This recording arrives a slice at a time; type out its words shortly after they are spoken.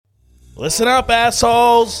Listen up,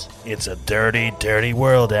 assholes. It's a dirty, dirty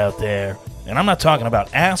world out there. And I'm not talking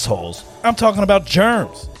about assholes. I'm talking about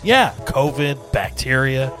germs. Yeah, COVID,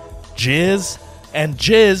 bacteria, jizz. And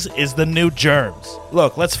jizz is the new germs.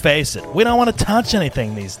 Look, let's face it. We don't want to touch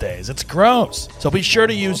anything these days. It's gross. So be sure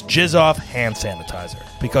to use Jizz Off hand sanitizer.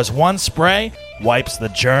 Because one spray wipes the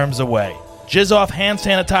germs away. Jizz Off hand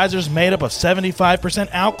sanitizer is made up of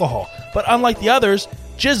 75% alcohol. But unlike the others,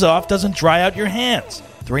 Jizz Off doesn't dry out your hands.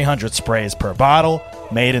 300 sprays per bottle,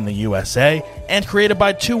 made in the USA, and created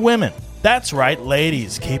by 2 women. That's right,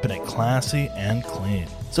 ladies, keeping it classy and clean.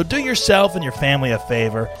 So do yourself and your family a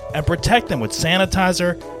favor and protect them with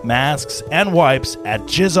sanitizer, masks, and wipes at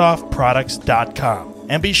jizzoffproducts.com.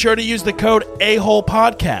 And be sure to use the code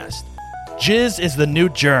AHOLEPODCAST. Jizz is the new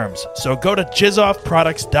germs, so go to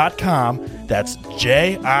jizzoffproducts.com. That's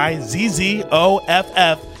JIZZOFF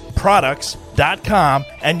products.com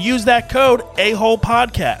and use that code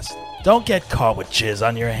AHOLEPODCAST. Don't get caught with jizz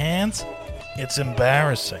on your hands. It's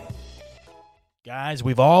embarrassing. Guys,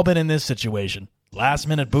 we've all been in this situation. Last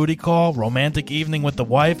minute booty call, romantic evening with the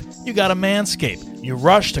wife, you gotta manscape. You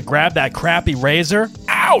rush to grab that crappy razor.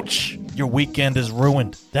 Ouch! Your weekend is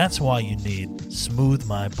ruined. That's why you need Smooth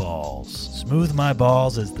My Balls. Smooth My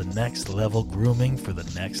Balls is the next level grooming for the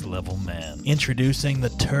next level man. Introducing the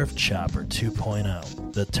Turf Chopper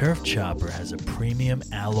 2.0. The Turf Chopper has a premium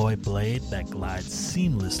alloy blade that glides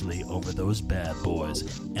seamlessly over those bad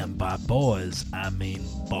boys. And by boys, I mean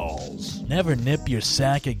balls. Never nip your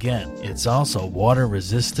sack again. It's also water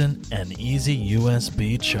resistant and easy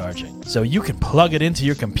USB charging. So you can plug it into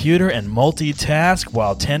your computer and multitask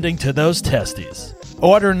while tending to those testes.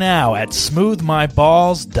 Order now at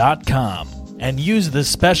smoothmyballs.com and use the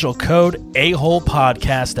special code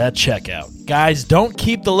AHOLEPODCAST at checkout. Guys, don't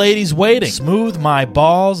keep the ladies waiting.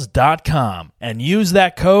 Smoothmyballs.com and use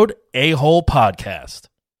that code AHOLEPODCAST.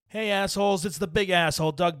 Hey assholes, it's the big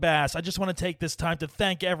asshole, Doug Bass. I just want to take this time to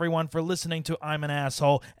thank everyone for listening to I'm an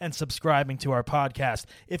Asshole and subscribing to our podcast.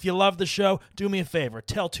 If you love the show, do me a favor,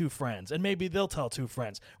 tell 2 friends, and maybe they'll tell 2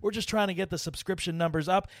 friends. We're just trying to get the subscription numbers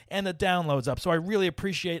up and the downloads up, so I really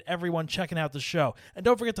appreciate everyone checking out the show. And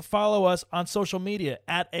don't forget to follow us on social media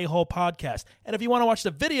at A-Hole Podcast. And if you want to watch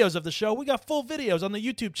the videos of the show, we got full videos on the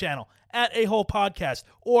YouTube channel at A-Hole Podcast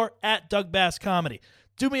or at Doug Bass Comedy.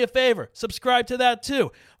 Do me a favor, subscribe to that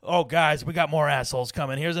too. Oh, guys, we got more assholes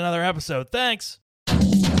coming. Here's another episode. Thanks. What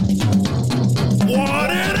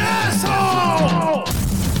an asshole!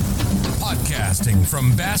 Podcasting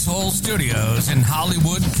from Basshole Studios in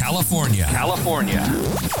Hollywood, California.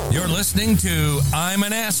 You're listening to I'm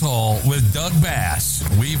an Asshole with Doug Bass.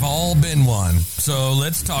 We've all been one, so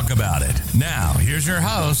let's talk about it. Now, here's your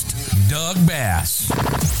host, Doug Bass.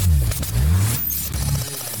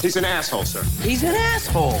 He's an asshole, sir. He's an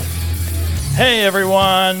asshole. Hey,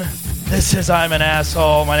 everyone. This is I'm an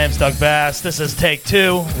Asshole. My name's Doug Bass. This is take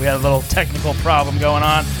 2. We had a little technical problem going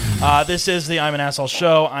on. This is the I'm an Asshole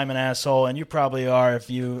show. I'm an asshole, and you probably are if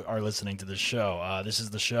you are listening to this show. This is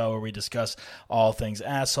the show where we discuss all things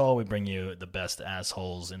asshole. We bring you the best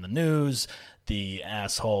assholes in the news, the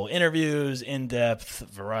asshole interviews, in-depth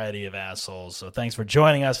variety of assholes. So thanks for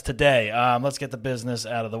joining us today. Let's get the business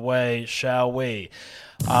out of the way, shall we?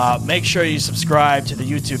 Make sure you subscribe to the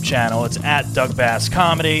YouTube channel. It's at Doug Bass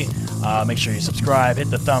Comedy. Make sure you subscribe,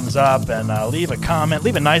 hit the thumbs up, and leave a comment.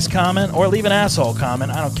 Leave a nice comment or leave an asshole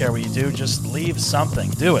comment. I don't care what you do. Just leave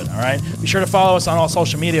something. Do it, all right? Be sure to follow us on all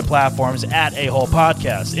social media platforms at A-Hole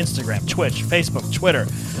Podcast, Instagram, Twitch, Facebook, Twitter.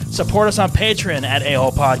 Support us on Patreon at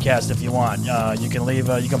A-Hole Podcast if you want. You can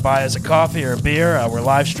buy us a coffee or a beer. We're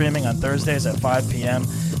live streaming on Thursdays at 5 p.m.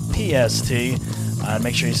 PST.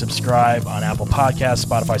 Make sure you subscribe on Apple Podcasts,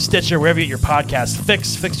 Spotify, Stitcher, wherever you get your podcasts.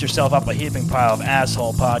 Fix yourself up a heaping pile of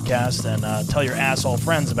asshole podcasts, and tell your asshole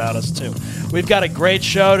friends about us, too. We've got a great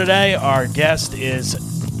show today. Our guest is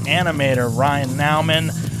Animator Ryan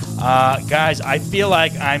Naumann. Guys, I feel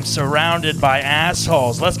like I'm surrounded by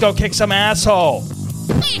assholes. Let's go kick some asshole.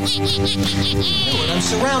 I'm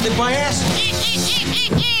surrounded by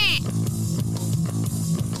assholes.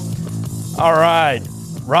 All right.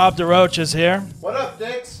 Rob DaRocha's here. What up,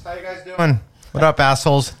 dicks? How you guys doing? What up,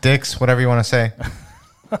 assholes, dicks, whatever you want to say.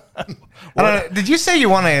 I don't know, did you say you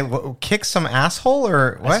want to kick some asshole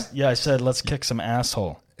or what? I said let's kick some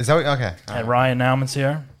asshole. Is that what, okay? And Ryan Naumann's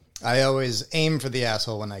here. I always aim for the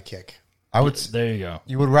asshole when I kick. There you go.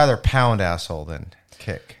 You would rather pound asshole than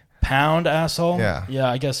kick. Pound asshole? Yeah. Yeah,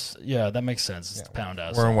 I guess, that makes sense. It's pound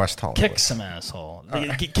asshole. We're in West Hollywood. Kick some asshole.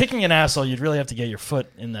 Kicking an asshole, you'd really have to get your foot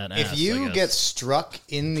in that ass. If you get struck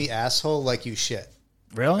in the asshole, like you shit.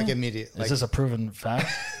 Really? Like immediately. Is this a proven fact?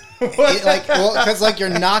 Because you're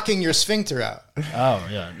knocking your sphincter out. Oh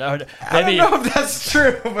yeah, no, I don't know if that's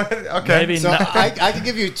true, but okay. Maybe So I could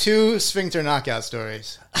give you 2 sphincter knockout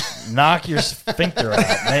stories. knock your sphincter out.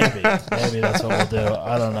 Maybe that's what we'll do.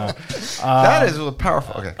 I don't know. That is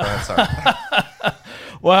powerful. Okay, go ahead, sorry.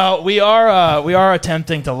 Well, we are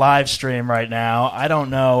attempting to live stream right now. I don't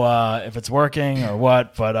know if it's working or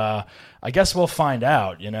what, but I guess we'll find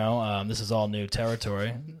out. This is all new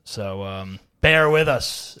territory, so bear with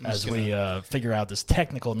us as we figure out this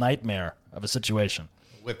technical nightmare of a situation.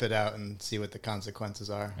 Whip it out and see what the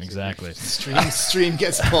consequences are. Exactly. Stream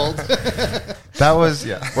gets pulled. That was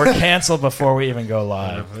We're canceled before we even go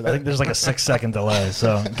live. I think there's like a 6-second delay.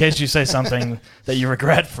 So in case you say something that you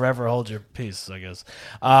regret forever, hold your peace, I guess.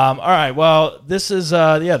 All right. Well, this is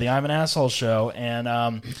the I'm an Asshole show,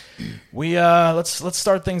 and we let's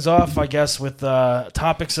start things off, I guess, with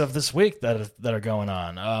topics of this week that are going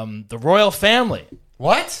on. The royal family.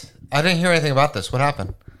 What? I didn't hear anything about this. What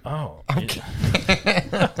happened? Oh, okay.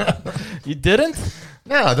 You didn't?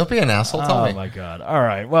 No, don't be an asshole. Tell me. Oh my God! All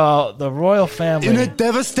right. Well, the royal family. In a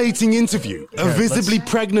devastating interview, a visibly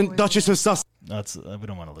pregnant Duchess of Sussex. We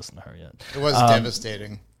don't want to listen to her yet. It was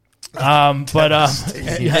devastating.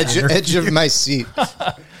 Edge of my seat.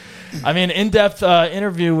 I mean, in-depth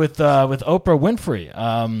interview with Oprah Winfrey.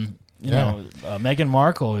 Meghan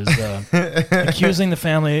Markle is accusing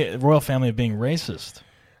the royal family of being racist.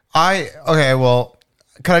 Well,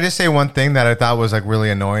 could I just say one thing that I thought was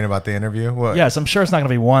really annoying about the interview? What? Yes, I'm sure it's not going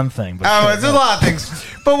to be one thing. But it's a lot of things.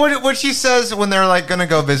 But what she says when they're going to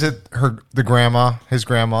go visit his grandma,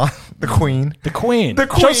 the queen. The queen.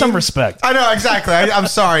 Show some respect. I know, exactly. I'm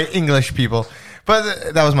sorry, English people.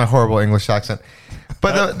 But that was my horrible English accent.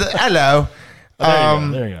 But hello.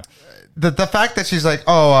 There you go. The fact that she's like,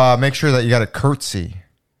 make sure that you got a curtsy.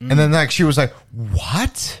 And then she was like,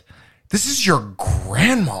 what? This is your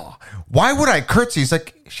grandma. Why would I curtsy? He's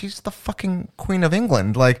like, she's the fucking Queen of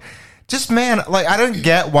England. I don't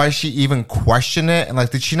get why she even questioned it. And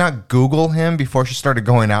did she not Google him before she started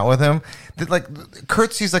going out with him?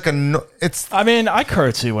 Curtsy's I mean, I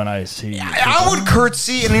curtsy when I see you. I would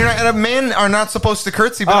curtsy, and men are not supposed to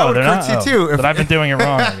curtsy, but I would curtsy too. But I've been doing it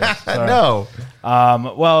wrong, I guess. No.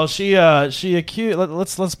 Well, she accused.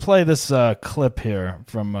 Let's play this clip here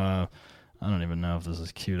from. I don't even know if this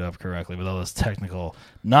is queued up correctly with all this technical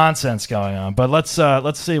nonsense going on. But let's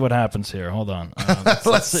see what happens here. Hold on.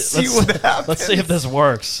 Let's see what happens. Let's see if this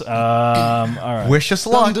works. All right. Wish us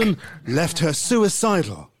luck. London left her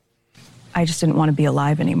suicidal. I just didn't want to be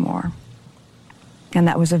alive anymore. And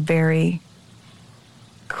that was a very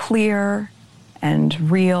clear and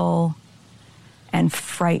real and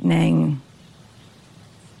frightening,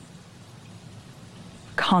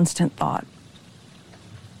 constant thought.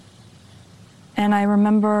 And I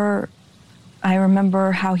remember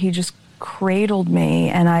how he just cradled me,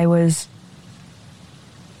 and I went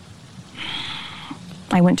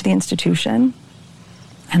to the institution,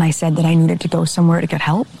 and I said that I needed to go somewhere to get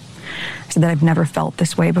help. I said that I've never felt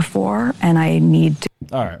this way before, and I need to.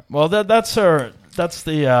 All right. Well, that's her. That's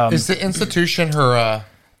the. Is the institution her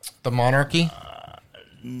the monarchy?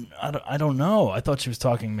 I don't know. I thought she was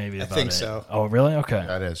talking maybe about it. I think so. Oh, really? Okay.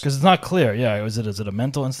 That is. Because it's not clear. Yeah. Is it a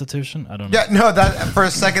mental institution? I don't know. Yeah, no, that for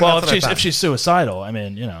a second. Well, that's if she's suicidal, I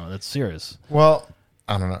mean, that's serious. Well,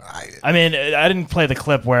 I don't know. I mean, I didn't play the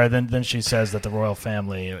clip where then she says that the royal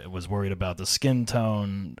family was worried about the skin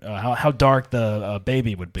tone, how dark the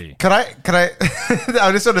baby would be. Could I?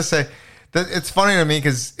 I just want to say that it's funny to me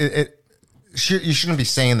because you shouldn't be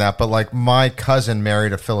saying that, but my cousin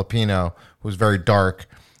married a Filipino who's very dark,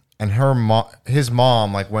 and his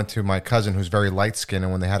mom went to my cousin who's very light skinned,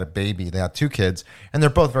 and when they had a baby, they had 2 kids, and they're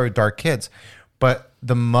both very dark kids. But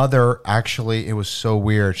the mother actually, it was so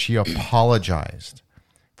weird. She apologized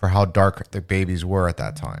for how dark the babies were at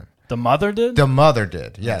that time. The mother did? The mother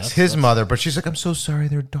did, yes. His mother. But she's like, I'm so sorry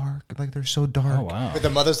they're dark. They're so dark. Oh, wow. But the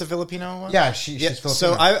mother's the Filipino one? Yeah, she's Filipino.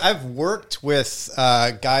 So I've worked with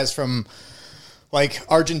guys from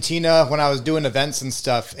Argentina when I was doing events and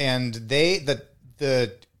stuff, and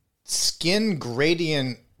the skin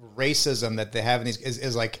gradient racism that they have in these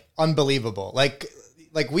is unbelievable.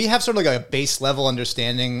 We have sort of a base level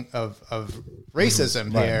understanding of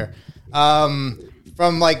racism here,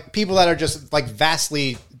 from people that are just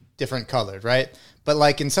vastly different colored, right?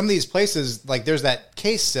 But in some of these places, there's that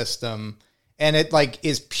case system, and it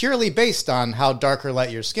is purely based on how dark or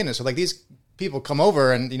light your skin is. So these people come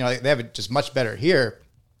over and they have it just much better here,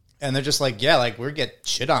 and they're just we get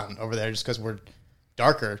shit on over there just because we're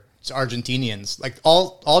darker. It's Argentinians,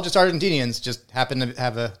 all just Argentinians, just happen to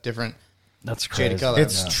have a different That's shade crazy. of color.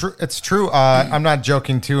 It's true. It's true. I'm not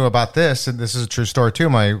joking too about this, and this is a true story too.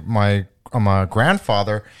 My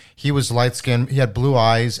grandfather, he was light skinned. He had blue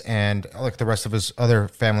eyes, and like the rest of his other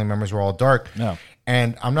family members were all dark. Yeah.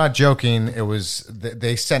 And I'm not joking. It was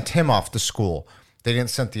they sent him off to school. They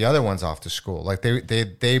didn't send the other ones off to school. Like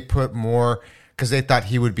they put more because they thought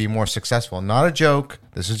he would be more successful. Not a joke.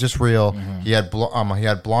 This is just real. He had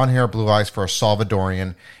blonde hair, blue eyes for a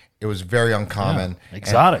Salvadorian. It was very uncommon,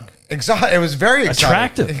 exotic. Exotic. It was very exotic.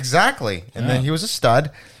 Attractive. Exactly. And then he was a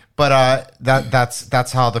stud. But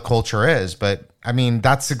that's how the culture is. But I mean,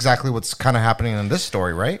 that's exactly what's kind of happening in this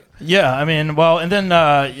story, right? Yeah, I mean, well, and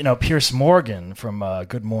then Piers Morgan from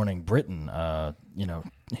Good Morning Britain,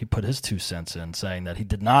 he put his 2 cents in, saying that he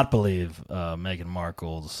did not believe Meghan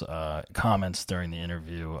Markle's comments during the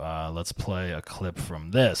interview. Let's play a clip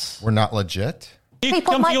from this. We're not legit.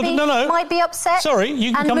 People might be upset. Sorry,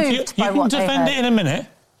 you can and come to moved you by can what they defend heard. it in a minute.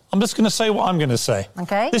 I'm just going to say what I'm going to say.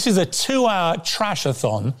 Okay. This is a 2-hour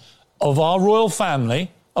trash-a-thon of our royal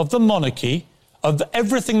family, of the monarchy, of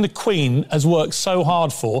everything the Queen has worked so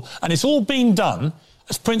hard for, and it's all been done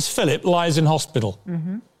as Prince Philip lies in hospital.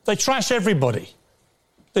 Mm-hmm. They trash everybody.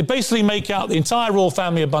 They basically make out the entire royal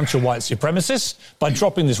family a bunch of white supremacists by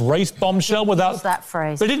dropping this race bombshell without... What's that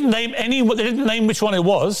phrase? They didn't name which one it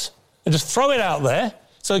was. They just throw it out there.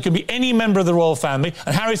 So it could be any member of the royal family.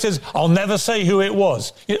 And Harry says, I'll never say who it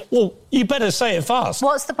was. Well, you better say it fast.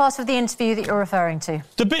 What's the part of the interview that you're referring to?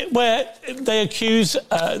 The bit where they accuse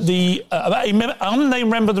about an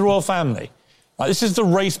unnamed member of the royal family. This is the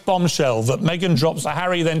race bombshell that Meghan drops that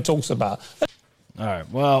Harry then talks about. All right,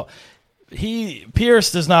 well,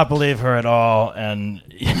 Piers does not believe her at all. And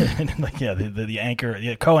the anchor,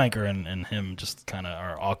 the co-anchor and him just kind of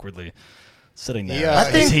are awkwardly sitting there. Yeah, I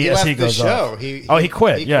think he left the show. He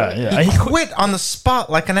quit. He quit on the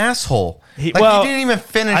spot like an asshole. He didn't even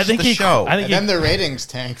finish the show. And then the ratings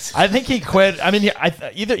tanked. I think he quit. I mean,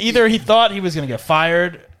 either he thought he was going to get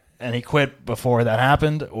fired and he quit before that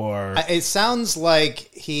happened, or it sounds like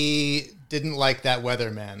he didn't like that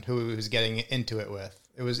weatherman who he was getting into it with.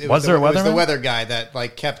 It was the weather guy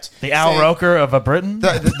that kept the Al Roker of a Britain.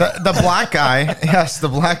 The black guy, yes, the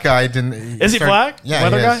black guy didn't. Is he black? Yeah,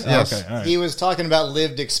 weather guy. Yes. Okay, all right. He was talking about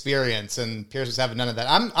lived experience, and Piers was having none of that.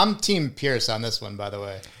 I'm Team Piers on this one, by the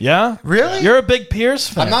way. Yeah, really? You're a big Piers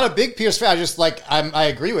fan. I'm not a big Piers fan. I just I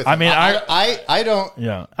agree with him. I mean, I don't.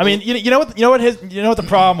 Yeah, I mean, you know what the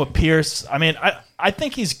problem with Piers. I mean, I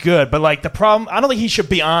think he's good, but the problem, I don't think he should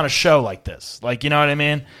be on a show like this. You know what I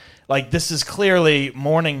mean? This is clearly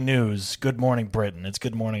morning news. Good Morning Britain. It's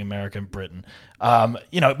Good Morning America and Britain.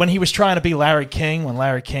 When he was trying to be Larry King, when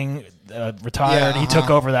Larry King retired, he took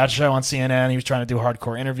over that show on CNN. He was trying to do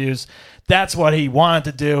hardcore interviews. That's what he wanted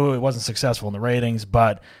to do. It wasn't successful in the ratings,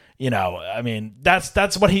 but I mean,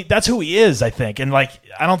 that's who he is, I think. And I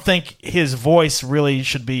don't think his voice really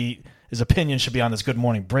should be, his opinion should be on this Good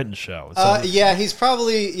Morning Britain show. So, he's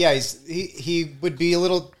probably he would be a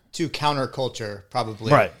little too counterculture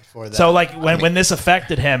probably. Right. For that. So when this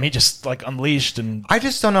affected him, he just unleashed, and I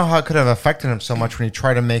just don't know how it could have affected him so much when he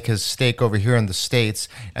tried to make his stake over here in the States,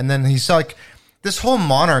 and then he's this whole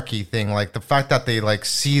monarchy thing, the fact that they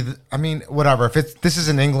see. I mean, whatever. If this is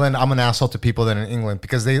in England, I'm an asshole to people that are in England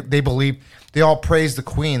because they believe they all praise the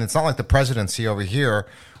Queen. It's not like the presidency over here,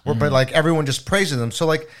 but everyone just praises them.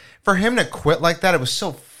 So for him to quit like that, it was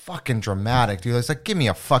so fucking dramatic, dude. It's give me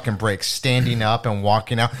a fucking break, standing up and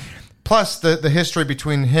walking out. Plus, the history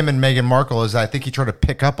between him and Meghan Markle is I think he tried to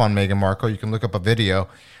pick up on Meghan Markle. You can look up a video.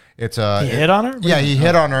 He hit on her? Yeah, he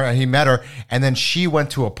hit on her and he met her. And then she went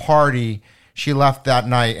to a party. She left that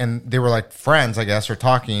night and they were friends, I guess, or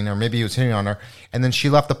talking, or maybe he was hitting on her. And then she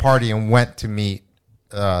left the party and went to meet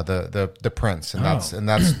the prince. And that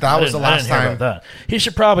was the last time. That. He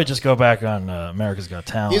should probably just go back on America's Got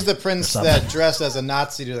Talent. He's the prince that dressed as a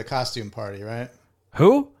Nazi to the costume party, right?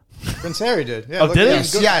 Who? Prince Harry did. Yeah, did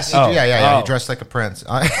he? Yes. He dressed like a prince. He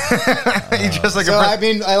dressed like a prince. I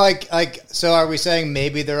mean, I so are we saying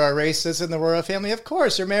maybe there are racists in the royal family? Of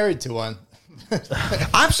course, you're married to one.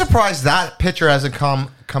 I'm surprised that picture hasn't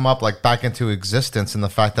come up back into existence, and the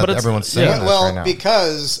fact that everyone's saying this right now.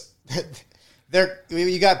 Because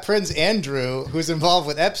you got Prince Andrew who's involved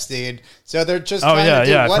with Epstein, so they're just trying to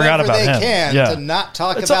do whatever they can to not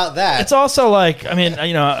talk about that. It's also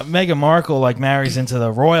Meghan Markle marries into the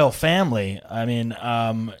royal family. I mean,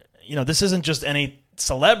 this isn't just any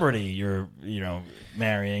celebrity you're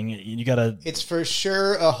marrying. You gotta. It's for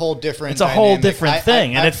sure a whole different. It's a whole different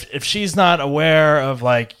thing, and if she's not aware of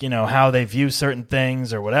how they view certain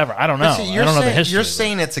things or whatever, I don't know. See, I don't know the history. You're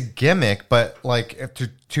saying it's a gimmick, but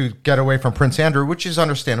to get away from Prince Andrew, which is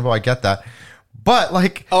understandable, I get that. But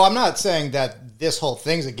like, I'm not saying that this whole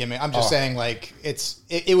thing's a gimmick. I'm just saying like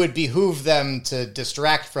it would behoove them to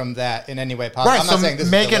distract from that in any way possible. Right, I'm not saying this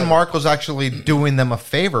Meghan Markle's actually doing them a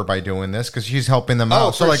favor by doing this because she's helping them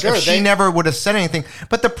out. So like, if she never would have said anything,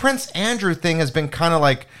 but the Prince Andrew thing has been kind of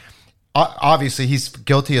like, obviously he's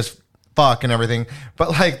guilty as fuck and everything, but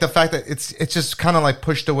like the fact that it's just kind of like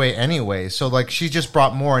pushed away anyway. So like, she just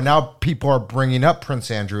brought more, and now people are bringing up Prince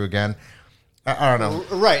Andrew again. I don't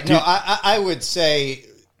know. Right? No, I would say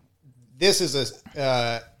this is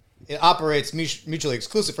it operates mutually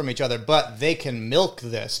exclusive from each other, but they can milk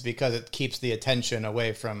this because it keeps the attention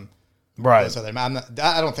away from those other.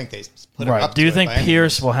 I don't think they split it up. Do you think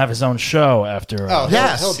Piers will have his own show after?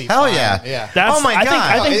 Yes, he'll be hell fine. yeah. That's, oh my god!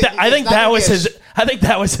 I think that was his. I think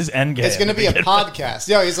that was his end game. It's going to be a podcast.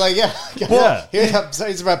 He's like,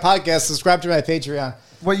 here's my podcast. Subscribe to my Patreon.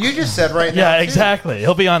 What you just said right now. Yeah, exactly.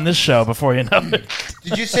 He'll be on this show before you know it.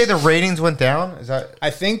 Did you say the ratings went down? Is that?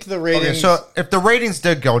 I think the ratings. Okay, so if the ratings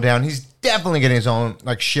did go down, he's definitely getting his own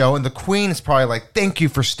like show, and the Queen is probably like, "Thank you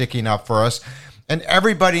for sticking up for us." And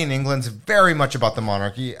everybody in England's very much about the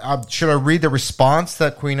monarchy. Should I read the response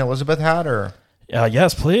that Queen Elizabeth had, or?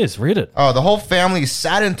 Yes, please read it. Oh, the whole family is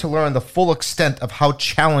saddened to learn the full extent of how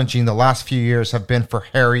challenging the last few years have been for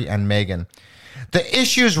Harry and Meghan. The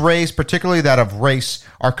issues raised, particularly that of race,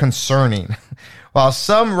 are concerning. While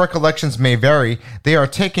some recollections may vary, they are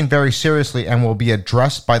taken very seriously and will be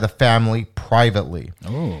addressed by the family privately.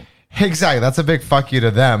 Oh, exactly. That's a big fuck you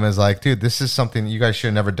to them. Is like, dude, this is something you guys should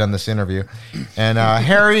have never done this interview. And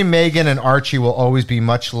Harry, Meghan, and Archie will always be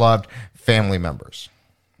much loved family members.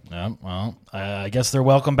 Yeah, well, I guess they're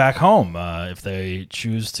welcome back home if they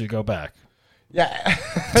choose to go back.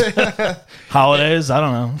 Yeah. Holidays, I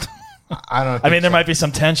don't know. I don't. I mean, there might be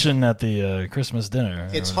some tension at the Christmas dinner.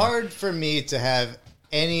 It's hard for me to have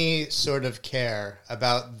any sort of care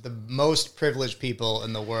about the most privileged people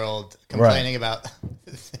in the world complaining about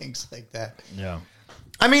things like that. Yeah.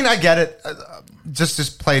 I mean, I get it.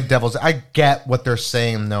 Just play devil's. I get what they're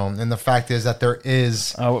saying, though, and the fact is that there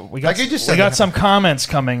is. We got some comments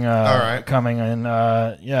coming. All right. Coming in.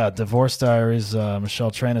 Divorce Diaries.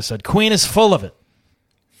 Michelle Trainer said, "Queen is full of it."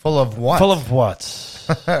 Full of what? Full of what?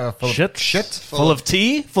 Full Shit. Of shit. Full of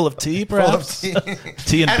tea. Full of tea, perhaps. Full of tea.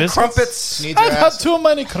 Tea and biscuits. Crumpets. I've had too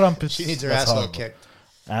many crumpets. She needs her asshole kicked.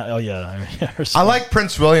 Oh yeah. I like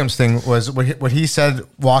Prince William's thing was what he said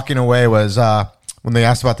walking away was when they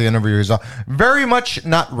asked about the interview, he was very much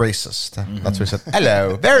not racist. That's what he said.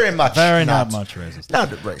 Hello, very much, not much racist. Not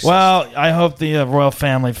racist. Well, I hope the royal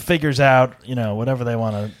family figures out, whatever they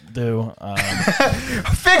want to do.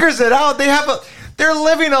 Figures it out. They're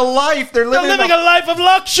living a life. They're living a life of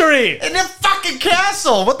luxury in a fucking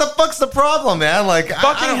castle. What the fuck's the problem, man? Like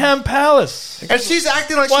Buckingham Palace. And she's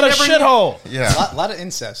acting like what she a never shithole. Yeah, a lot of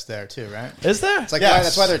incest there too, right? Is there? It's like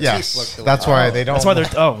that's why their teeth look the way. That's why they don't. That's why they're.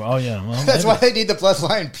 Oh yeah. Well, that's why they need the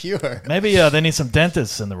bloodline pure. Maybe they need some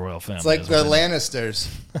dentists in the royal family. It's like the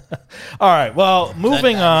Lannisters. All right. Well,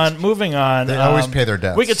 moving on. They always pay their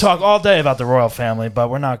debts. We could talk all day about the royal family,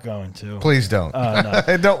 but we're not going to. Please don't. No.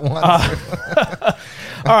 I don't want to.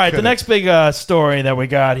 All right, the next big story that we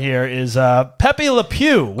got here is Pepe Le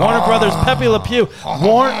Pew, Warner Brothers Pepe Le Pew,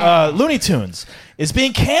 Looney Tunes, is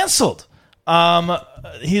being canceled.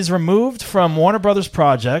 He's removed from Warner Brothers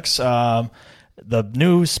projects. The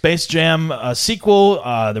new Space Jam sequel,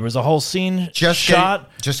 there was a whole scene shot.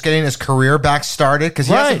 Just getting his career back started, because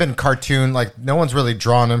he hasn't been cartoon, like no one's really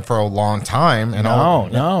drawn him for a long time. And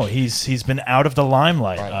no, he's been out of the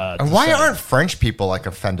limelight. And why aren't French people like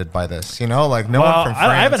offended by this? Like no one from France.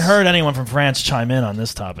 I haven't heard anyone from France chime in on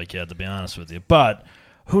this topic yet, to be honest with you. But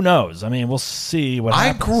who knows? I mean, we'll see what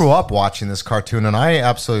happens. I grew up watching this cartoon, and I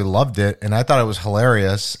absolutely loved it, and I thought it was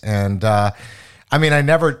hilarious. And I mean, I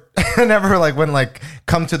never like when like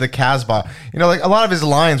come to the Casbah. Like a lot of his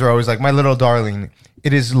lines were always like, "My little darling,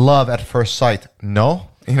 it is love at first sight." No,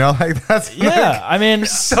 like that's I mean,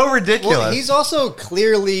 so ridiculous. Well, he's also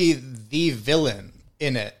clearly the villain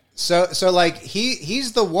in it. So like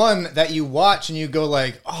he's the one that you watch and you go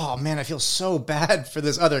like, "Oh man, I feel so bad for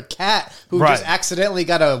this other cat who just accidentally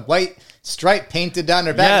got a white stripe painted down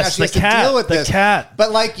her back. Yes, now she has to deal with this cat.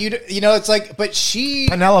 But like it's like, but she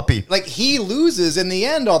Penelope, like he loses in the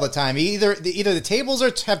end all the time. Either the tables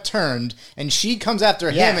have turned and she comes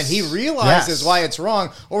after him and he realizes why it's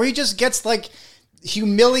wrong, or he just gets like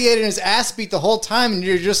humiliated, his ass beat the whole time, and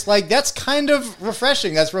you're just like, that's kind of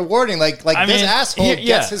refreshing. That's rewarding. Like this asshole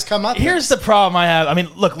gets his comeuppance. Here's the problem I have. I mean,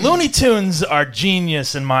 look, Looney Tunes are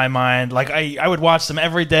genius in my mind. Like I would watch them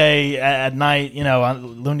every day at night,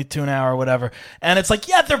 on Looney Tune Hour or whatever. And it's like,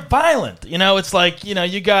 yeah, they're violent. It's like,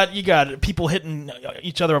 you got people hitting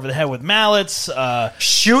each other over the head with mallets,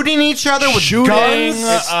 shooting each other with guns.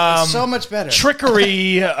 It's so much better.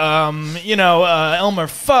 Trickery, Elmer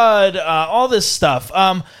Fudd, all this stuff.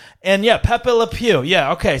 And yeah, Pepe Le Pew.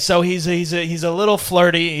 Yeah, okay. So he's a little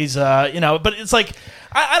flirty. He's but it's like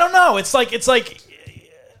I don't know. It's like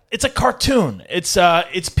it's a cartoon. It's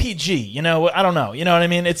PG. I don't know. You know what I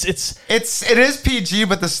mean? It is PG,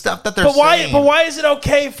 but the stuff that they're saying. But why is it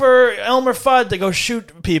okay for Elmer Fudd to go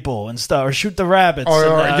shoot people and stuff, or shoot the rabbits, or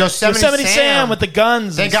Yosemite Sam with the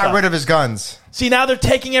guns? They got rid of his guns. See, now they're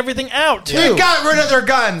taking everything out, too. They got rid of their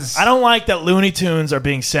guns. I don't like that Looney Tunes are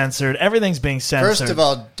being censored. Everything's being censored. First of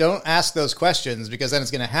all, don't ask those questions, because then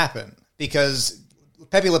it's going to happen. Because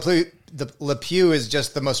Pepe Le Pew is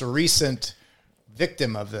just the most recent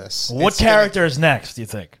victim of this. What character is next, do you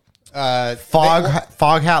think?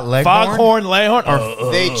 Foghat Leghorn? Foghorn Leghorn?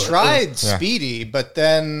 They tried Speedy, but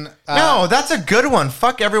then... no, that's a good one.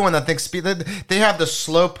 Fuck everyone that thinks Speedy... They have the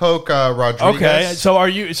Slowpoke Rodriguez. Okay, so are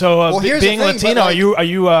you... So being Latino, are you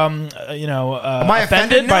am I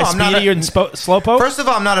offended by Speedy and Slowpoke? First of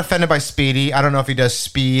all, I'm not offended by Speedy. I don't know if he does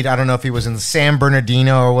speed. I don't know if he was in San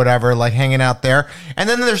Bernardino or whatever, like hanging out there. And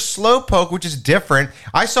then there's Slowpoke, which is different.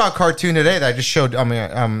 I saw a cartoon today that I just showed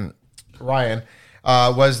Ryan...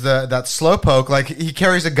 was that Slowpoke, like he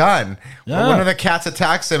carries a gun. Yeah. One of the cats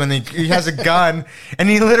attacks him and he has a gun and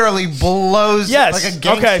he literally blows like a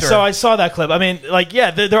gangster. Okay, so I saw that clip. I mean, like,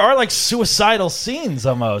 yeah, there are like suicidal scenes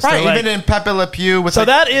almost. Right, even in Pepe Le Pew. So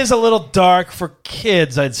that is a little dark for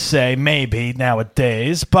kids, I'd say, maybe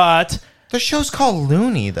nowadays, but... The show's called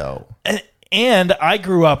Looney, though. And I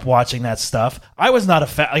grew up watching that stuff. I was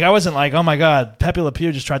not I wasn't like, oh my God, Pepe Le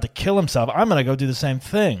Pew just tried to kill himself. I'm going to go do the same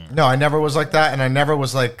thing. No, I never was like that. And I never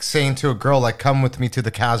was like saying to a girl, like, come with me to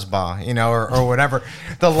the Casbah, or whatever.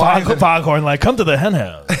 The Foghorn, like, come to the hen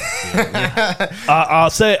house. I'll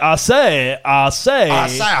say,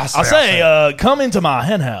 come into my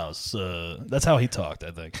hen house. That's how he talked,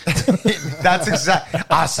 I think. That's exactly.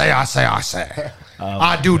 I say.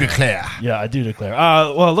 I do declare. Yeah, I do declare.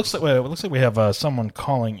 Well, it looks like we have someone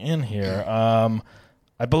calling in here.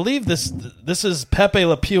 I believe this is Pepe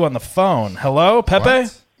Le Pew on the phone. Hello, Pepe?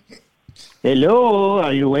 What? Hello,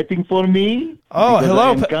 are you waiting for me? Oh, because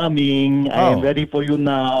hello. I'm coming. I am ready for you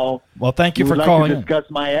now. Well, thank you for calling.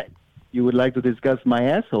 You would like to discuss my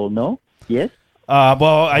asshole, no? Yes?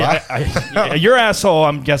 Well, your asshole,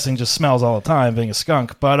 I'm guessing, just smells all the time, being a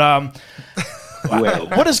skunk. But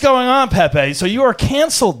what is going on, Pepe? So you are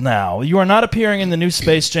canceled now. You are not appearing in the new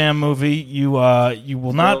Space Jam movie. You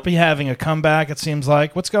will not be having a comeback, it seems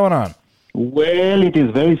like. What's going on? Well, it is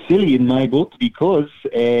very silly in my book because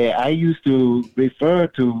I used to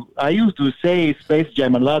say Space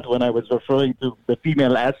Jam a lot when I was referring to the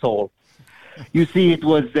female asshole. You see, it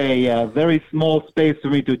was a very small space for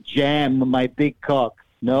me to jam my big cock.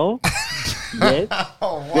 No? Yes.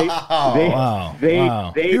 Oh, wow.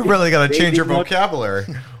 You really got to change your vocabulary.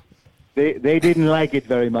 They didn't like it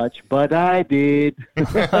very much, but I did.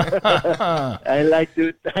 I like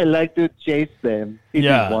to chase them. It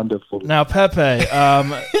is wonderful. Now, Pepe,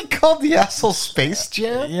 he called the asshole Space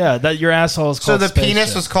Jam? Yeah, that your asshole is called So the Space penis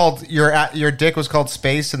Jam. was called your dick was called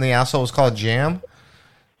Space and the asshole was called Jam?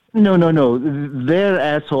 No. Their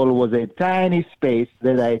asshole was a tiny space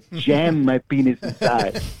that I jammed my penis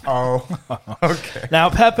inside. Oh, okay. Now,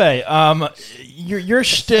 Pepe, your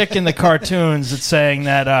shtick in the cartoons, it's saying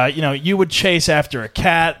that you would chase after a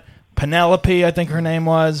cat, Penelope, I think her name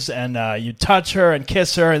was, and you'd touch her and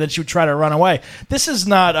kiss her, and then she would try to run away. This is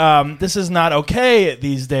not okay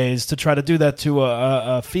these days to try to do that to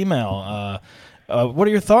a female. What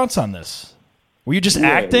are your thoughts on this? Were you just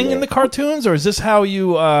acting in the cartoons, or is this how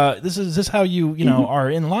you are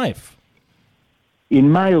in life? In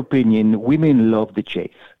my opinion, women love the chase.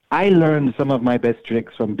 I learned some of my best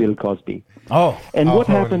tricks from Bill Cosby. Oh, and what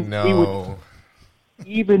happened? No.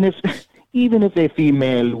 Even if a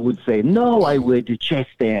female would say, "No, I would chase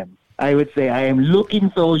them," I would say, "I am looking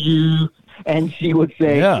for you," and she would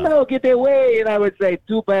say, "No, get away," and I would say,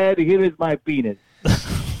 "Too bad. Here is my penis."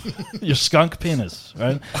 Your skunk penis,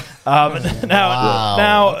 right?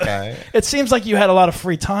 Now, okay. It seems like you had a lot of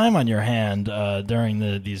free time on your hand during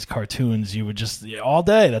these cartoons. You would just all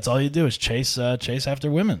day. That's all you do is chase after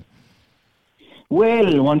women.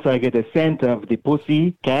 Well, once I get a scent of the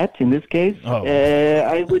pussy cat, in this case,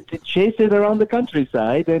 I would chase it around the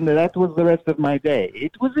countryside, and that was the rest of my day.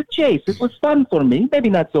 It was a chase. It was fun for me. Maybe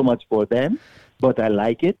not so much for them, but I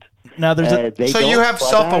like it. Now, there's so you have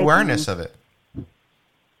self-awareness of it.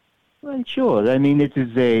 Well, sure. I mean, it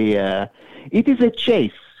is a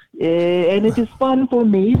chase. And it is fun for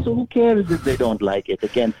me, so who cares if they don't like it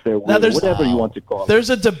against their will, whatever you want to call it.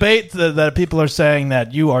 There's a debate that people are saying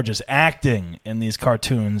that you are just acting in these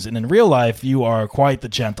cartoons, and in real life, you are quite the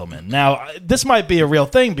gentleman. Now, this might be a real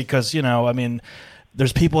thing because,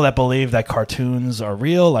 there's people that believe that cartoons are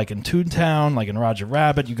real, like in Toontown, like in Roger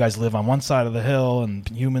Rabbit. You guys live on one side of the hill, and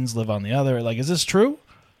humans live on the other. Like, is this true?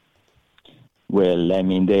 Well, I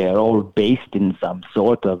mean, they are all based in some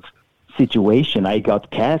sort of situation. I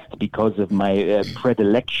got cast because of my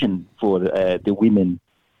predilection for the women.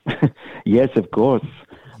 Yes, of course.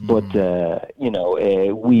 But,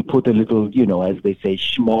 we put a little, as they say,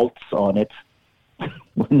 schmaltz on it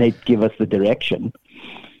when they give us the direction.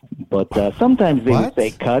 But sometimes they would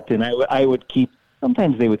say cut, and I would keep.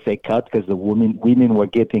 Sometimes they would say cut because the women were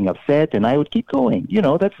getting upset, and I would keep going.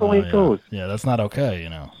 That's the way it goes. Yeah, that's not okay.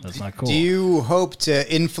 That's not cool. Do you hope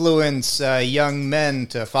to influence young men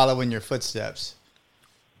to follow in your footsteps?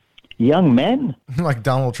 Young men? Like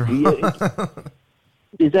Donald Trump.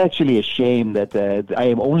 It's actually a shame that I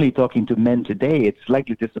am only talking to men today. It's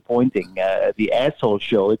slightly disappointing. The asshole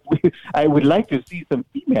show. I would like to see some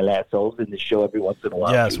female assholes in the show every once in a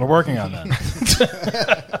while. Yes, we're working on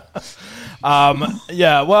that.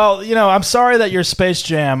 I'm sorry that your Space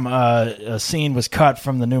Jam scene was cut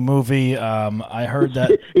from the new movie. I heard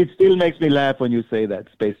that. It still makes me laugh when you say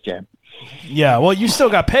that, Space Jam. Yeah, well, you still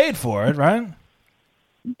got paid for it, right?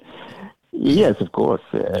 Yes, of course.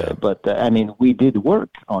 But, we did work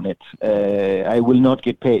on it. I will not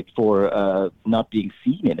get paid for not being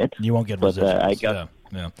seen in it. You won't get residuals.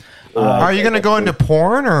 Are you going to go into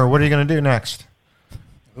porn, or what are you going to do next?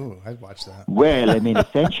 Ooh, I'd watch that. Well,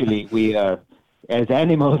 essentially, we are, as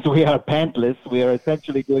animals, we are pantless. We are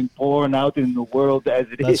essentially doing porn out in the world as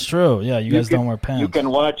it is. That's true. Yeah, you guys don't wear pants. You can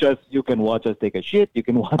watch us take a shit. You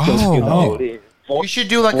can watch us, you should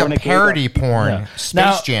do like a parody porn,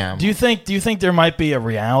 Space Jam. Do you think there might be a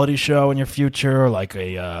reality show in your future, like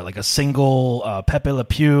a single Pepe Le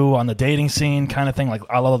Pew on the dating scene kind of thing, like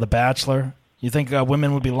a la The Bachelor? You think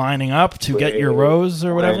women would be lining up to get your rose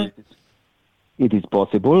or whatever? It is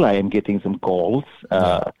possible. I am getting some calls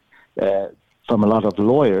from a lot of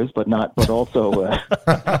lawyers, but also.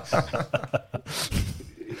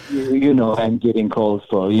 I'm getting calls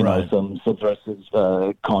for some subversive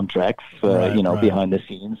contracts, behind the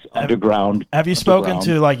scenes, underground. Have you spoken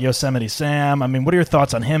to like Yosemite Sam? I mean, what are your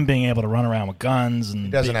thoughts on him being able to run around with guns? And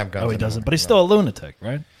he doesn't have guns. Oh, he doesn't. But he's still a lunatic,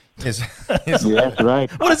 right? Yes, right.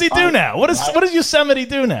 What does he do now? What does Yosemite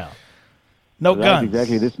do now? No guns.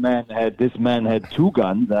 Exactly. This man had 2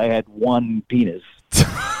 guns. I had 1 penis.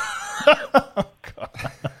 Oh, God.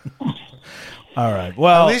 All right.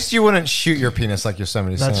 Well, at least you wouldn't shoot your penis like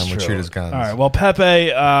Yosemite Sam would shoot his guns. All right. Well,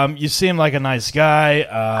 Pepe, you seem like a nice guy.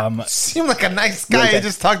 Seem like a nice guy. You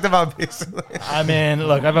just talked about basically. I mean,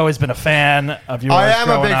 look, I've always been a fan of yours. I am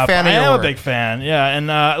a big fan of yours. I am a big fan. Yeah, and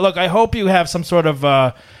look, I hope you have some sort of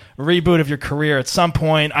reboot of your career at some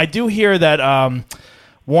point. I do hear that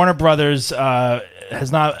Warner Brothers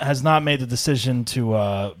has not made the decision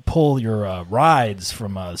to pull your rides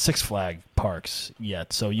from Six Flags parks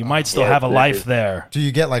yet, so you might still have a life there. Do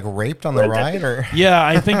you get like raped on the ride, or? Yeah,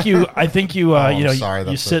 I think you. Sorry,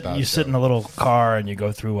 you sit in a little car and you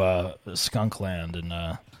go through Skunkland,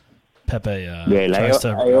 and Pepe tries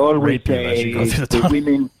to rape you as you go through the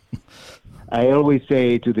tunnel. I always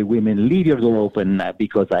say to the women, leave your door open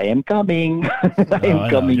because I am coming.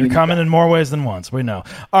 Coming. You're coming in more ways than once. We know.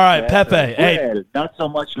 All right, Pepe. Well, not so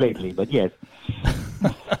much lately, but yes.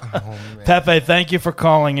 Pepe, thank you for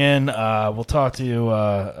calling in. We'll talk to you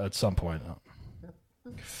at some point.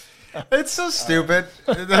 It's so stupid.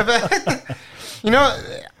 I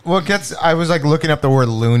was like looking up the word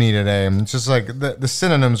loony today, and it's just like the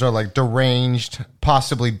synonyms are like deranged,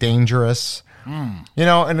 possibly dangerous.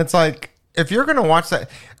 And it's like, if you're going to watch that,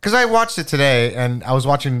 because I watched it today and I was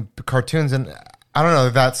watching cartoons, and I don't know,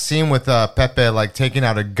 that scene with Pepe like taking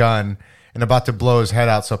out a gun and about to blow his head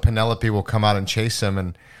out so Penelope will come out and chase him,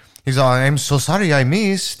 and he's all, I'm so sorry I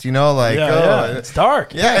missed, it's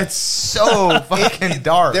dark. Yeah, it's so fucking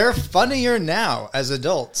dark. They're funnier now as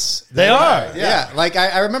adults. They are. Yeah. Like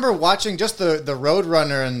I remember watching just the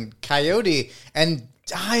Roadrunner and Coyote and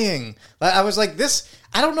dying. I was like, this,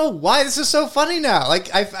 I don't know why this is so funny now.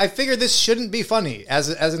 Like I figured this shouldn't be funny as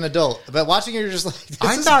an adult, but watching it, you're just like,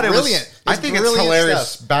 this is brilliant. I think it's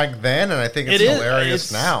hilarious back then, and I think it's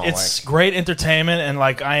hilarious now. It's great entertainment, and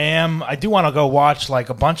like I do want to go watch like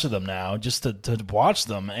a bunch of them now just to watch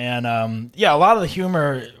them. And a lot of the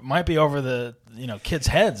humor might be over the kids'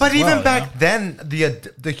 heads. But even back then,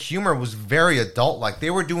 the humor was very adult. Like they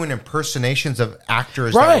were doing impersonations of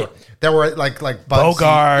actors that were like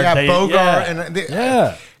Bogart, Bogart,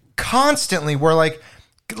 and constantly were like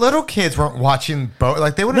little kids weren't watching they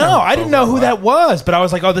wouldn't. No, I didn't know who that was, but I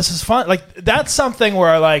was like, oh, this is fun. Like that's something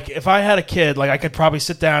where like if I had a kid, like I could probably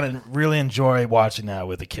sit down and really enjoy watching that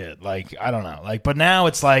with a kid. Like I don't know, like but now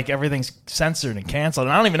it's like everything's censored and canceled,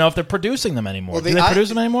 and I don't even know if they're producing them anymore. Do they produce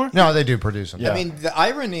them anymore? No, they do produce them. Yeah. I mean, the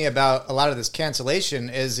irony about a lot of this cancellation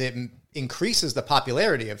is it increases the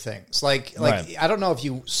popularity of things. Like I don't know if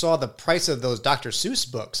you saw the price of those Dr.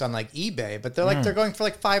 Seuss books on like eBay, but they're going for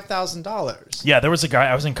like $5,000. Yeah, there was a guy.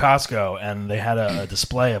 I was in Costco and they had a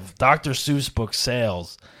display of Dr. Seuss book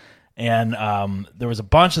sales, and there was a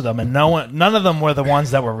bunch of them, and none of them were the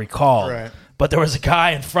ones that were recalled. Right. But there was a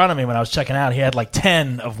guy in front of me when I was checking out. He had like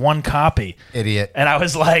 10 of one copy. Idiot. And I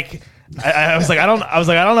was like. I was like, I don't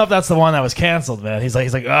know if that's the one that was canceled, man. He's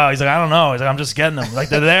like, I don't know. He's like, I'm just getting them. Like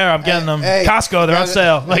they're there, I'm getting them. Hey, Costco, they're on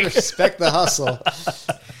sale. Like respect the hustle.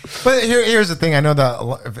 But here's the thing. I know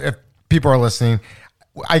that if people are listening,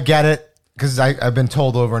 I get it because I've been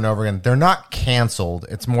told over and over again, they're not canceled.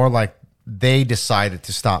 It's more like they decided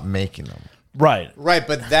to stop making them. Right.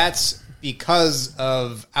 But that's because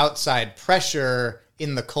of outside pressure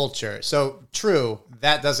in the culture. So true,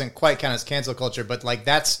 that doesn't quite count as cancel culture, but like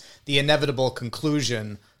that's the inevitable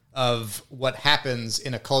conclusion of what happens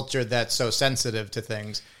in a culture that's so sensitive to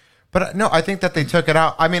things. But no, I think that they took it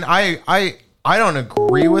out. I mean, I don't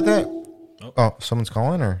agree with it. Oh, someone's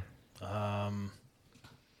calling or? No.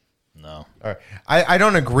 All right. I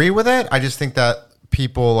don't agree with it. I just think that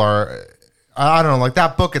people are, I don't know, like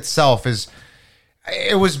that book itself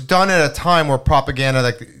it was done at a time where propaganda,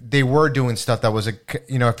 like they were doing stuff that was,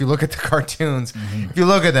 if you look at the cartoons, if you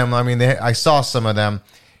look at them, I mean, I saw some of them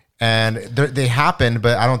and they happened,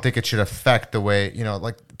 but I don't think it should affect the way,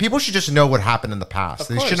 like people should just know what happened in the past.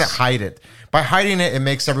 They shouldn't hide it. By hiding it, it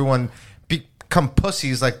makes everyone become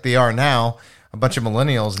pussies like they are now. A bunch of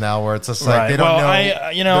millennials now where it's just like they don't know,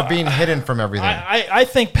 they're being hidden from everything. I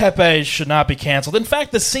think Pepe should not be canceled. In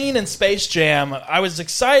fact, the scene in Space Jam, I was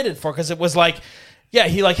excited for because it was like, yeah,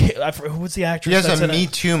 who's the actress? He has a Me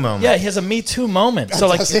Too moment. Yeah, he has a Me Too moment. So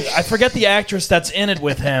like, I forget the actress that's in it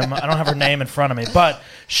with him. I don't have her name in front of me, but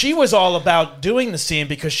she was all about doing the scene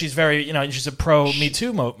because she's very, she's a pro Me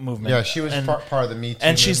Too movement. Yeah, she was part of the Me Too.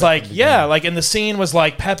 And she's like, like, and the scene was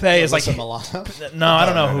like Pepe is like, no, I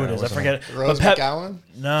don't know who it is. I forget it. Rose McGowan?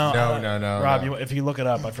 No. Rob, if you look it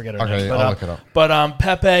up, I forget her name. I'll look it up. But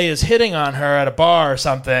Pepe is hitting on her at a bar or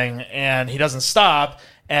something, and he doesn't stop.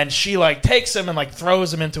 And she like takes him and like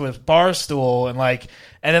throws him into his bar stool and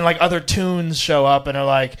then like other tunes show up and are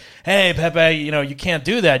like, hey Pepe, you can't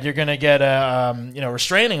do that. You're gonna get a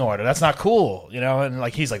restraining order. That's not cool, And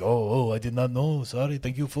like he's like, oh, I did not know. Sorry,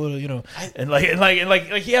 thank you for and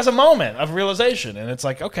he has a moment of realization and it's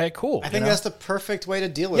like, okay, cool. I think that's the perfect way to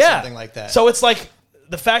deal with something like that. So it's like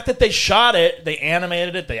the fact that they shot it, they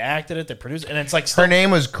animated it, they acted it, they produced it, and it's like her name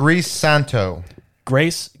was Grace Santo.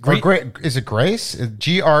 Grace? Is it Grace? Greice,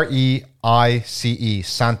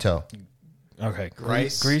 Santo. Okay.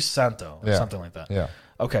 Grease Santo. Or something like that. Yeah.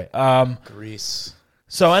 Okay. Grease.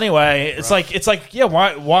 So anyway, it's like yeah,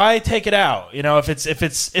 why take it out? If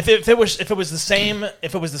it was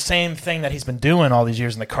the same thing that he's been doing all these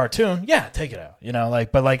years in the cartoon, yeah, take it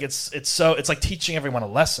out. But it's like teaching everyone a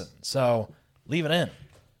lesson. So leave it in.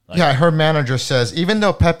 Yeah, her manager says, even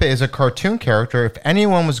though Pepe is a cartoon character, if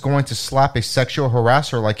anyone was going to slap a sexual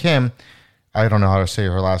harasser like him, I don't know how to say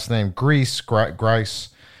her last name, Grace,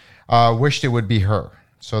 wished it would be her.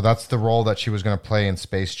 So that's the role that she was going to play in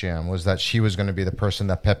Space Jam, was that she was going to be the person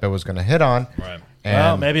that Pepe was going to hit on. Right.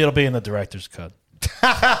 Well, maybe it'll be in the director's cut.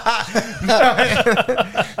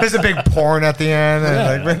 There's a big porn at the end.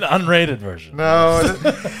 An unrated version. No,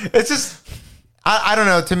 it's just... I don't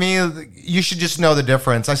know. To me, you should just know the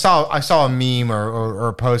difference. I saw a meme or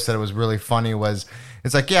a post that it was really funny.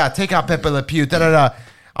 It's like, yeah, take out Pepe Le Pew. Da da da.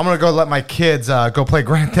 I'm gonna go let my kids go play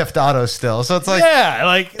Grand Theft Auto still. So it's like, yeah,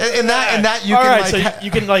 like in that you all can right, like so you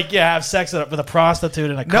can like have sex with a prostitute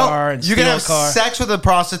in a car and you can steal have a car. sex with a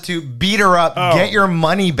prostitute, beat her up, get your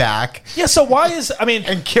money back. Yeah, so why is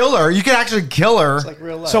and kill her? You can actually kill her. It's like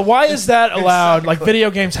real life. So why is that allowed? Like video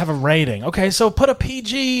games have a rating. Okay, so put a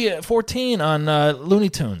PG-14 on Looney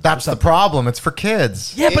Tunes. That's the problem. It's for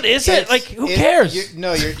kids. Yeah, but is it like who cares?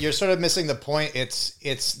 You're sort of missing the point.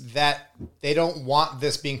 It's that they don't want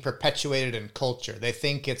this being perpetuated in culture. They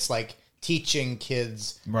think it's like teaching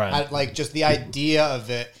kids, right? Like just the idea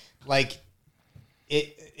of it, like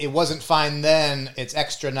it wasn't fine then. It's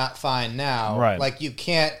extra not fine now. Right? Like you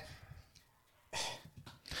can't.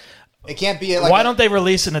 It can't be like why don't they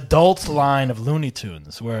release an adult line of Looney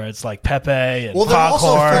Tunes where it's like Pepe and they're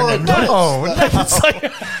also popcorn? for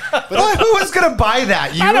And who is going to buy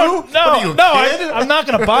that? You? I don't know. What are you, a kid? I'm not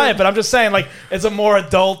going to buy it, but I'm just saying, like, it's a more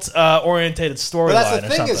adult orientated storyline. But that's the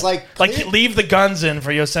thing something. is, like leave the guns in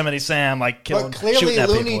for Yosemite Sam, like killing. But clearly, at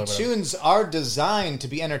Looney Tunes are designed to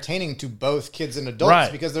be entertaining to both kids and adults,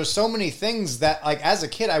 right? Because there's so many things that, like, as a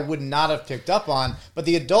kid, I would not have picked up on. But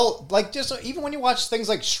the adult, like, just even when you watch things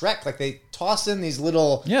like Shrek, like they toss in these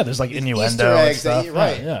little there's like innuendo Easter eggs and stuff.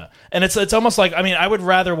 right? Yeah, and it's almost like I would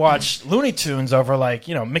rather watch Looney Tunes over like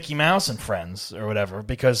Mickey Mouse and Friends or whatever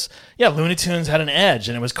because Looney Tunes had an edge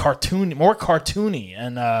and it was more cartoony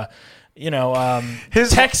and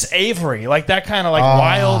Tex Avery, like that kind of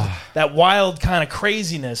like wild kind of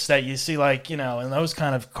craziness that you see like in those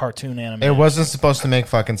kind of cartoon animations. It wasn't supposed to make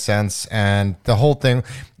fucking sense, and the whole thing,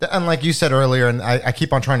 and like you said earlier, and I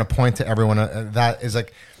keep on trying to point to everyone that is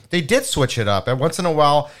like. They did switch it up. And once in a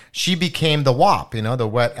while, she became the WAP, the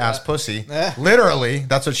wet-ass pussy. Literally,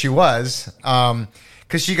 that's what she was. Because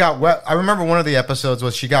she got wet. I remember one of the episodes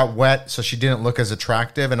was she got wet, so she didn't look as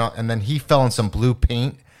attractive. And then he fell in some blue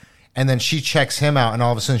paint. And then she checks him out, and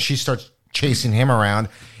all of a sudden she starts chasing him around.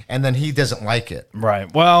 And then he doesn't like it.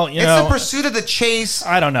 Right. Well, it's the pursuit of the chase.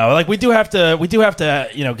 I don't know. Like we do have to,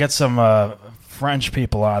 get some French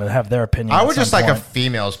people on and have their opinion. I would just like a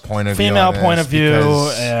female's point of view. Female point of view,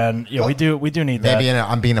 and we do need that. Maybe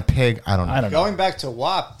I'm being a pig. I don't know. Going back to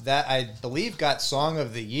WAP, that I believe got Song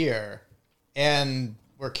of the Year, and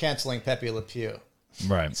we're canceling Pepe Le Pew.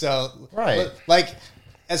 Right. So like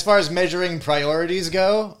as far as measuring priorities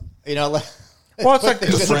go, well, it's like the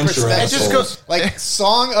French it just goes like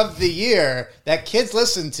Song of the Year that kids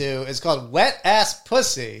listen to is called Wet Ass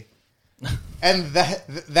Pussy. And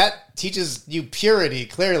that teaches you purity,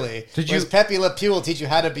 clearly. Whereas Pepe Le Pew will teach you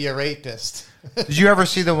how to be a rapist. Did you ever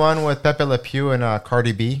see the one with Pepe Le Pew and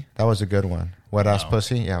Cardi B? That was a good one. Wet ass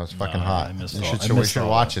pussy? Yeah, it was fucking hot. We should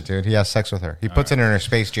watch it, dude. He has sex with her. He puts it in her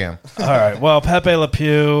Space Jam. All right. Well, Pepe Le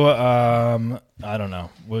Pew, I don't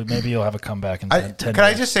know. Maybe you'll have a comeback in 10 years. Can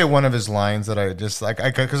I just say one of his lines that I just like,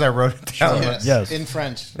 because I wrote it down. Sure. Yes. In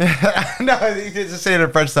French. No, he did just say it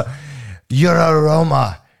in French stuff. Your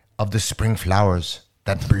aroma of the spring flowers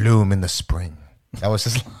that bloom in the spring. That was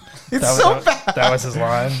his line. Bad. That was his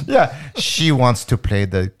line? Yeah. She wants to play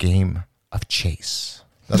the game of chase.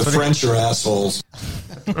 The French are assholes.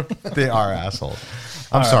 They are assholes.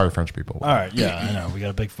 I'm sorry, French people. All right. Yeah, I know. We got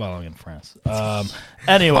a big following in France.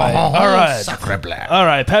 Anyway. All right. All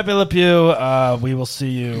right. Pepe Le Pew, we will see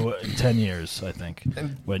you in 10 years, I think,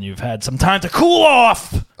 when you've had some time to cool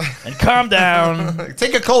off and calm down.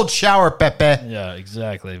 Take a cold shower, Pepe. Yeah,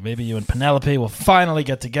 exactly. Maybe you and Penelope will finally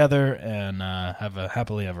get together and have a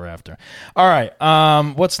happily ever after. All right.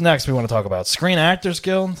 What's next we want to talk about? Screen Actors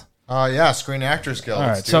Guild? Screen Actors Guild. All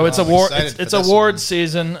right, so it's award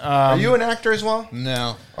season. Are you an actor as well?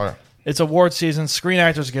 No. All right. It's award season. Screen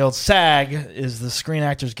Actors Guild. SAG is the Screen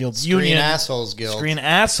Actors Guild union. Screen Assholes Guild. Screen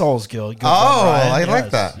Assholes Guild. I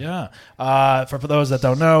like that. Yeah. For those that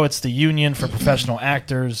don't know, it's the union for professional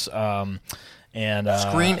actors. And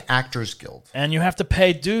Screen Actors Guild, and you have to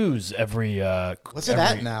pay dues every. What's it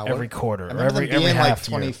at now? Every quarter, I remember every half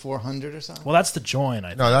like $2,400 or something. Well, that's to join.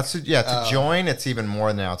 I think. No, to join. It's even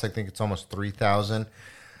more now. I think it's almost 3,000.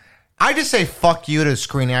 I just say fuck you to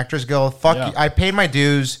Screen Actors Guild. Fuck you. I paid my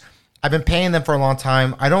dues. I've been paying them for a long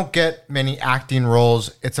time. I don't get many acting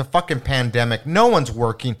roles. It's a fucking pandemic. No one's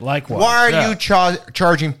working. Likewise. Why are you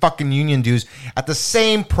charging fucking union dues at the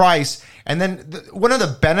same price? And then one of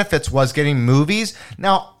the benefits was getting movies.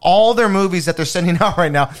 Now, all their movies that they're sending out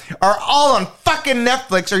right now are all on fucking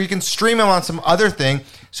Netflix, or you can stream them on some other thing.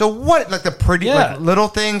 So what, like the pretty like little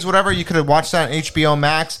things, whatever, you could have watched that on HBO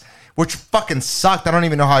Max, which fucking sucked. I don't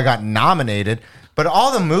even know how I got nominated. But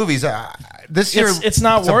all the movies, this year it's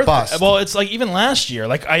not worth bust. it. Well, it's like even last year,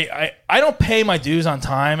 like I don't pay my dues on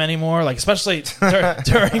time anymore, like especially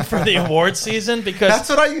during for the award season, because that's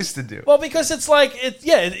what I used to do. Well, because it's like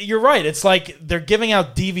you're right. It's like they're giving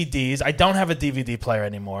out DVDs. I don't have a DVD player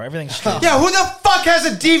anymore. Everything's streamed. Yeah, who the fuck has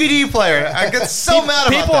a DVD player? I get so mad about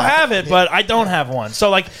that. People have it, but I don't have one. So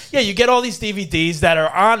like, you get all these DVDs that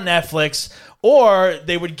are on Netflix. Or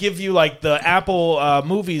they would give you like the Apple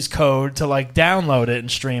Movies code to like download it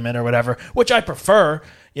and stream it or whatever, which I prefer.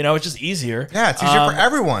 It's just easier. Yeah, it's easier for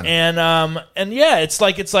everyone. And yeah, it's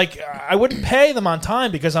like I wouldn't pay them on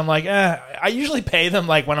time because I'm like, I usually pay them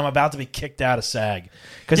like when I'm about to be kicked out of SAG.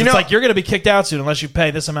 Because it's like, you're going to be kicked out soon unless you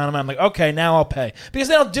pay this amount of money. I'm like, okay, now I'll pay. Because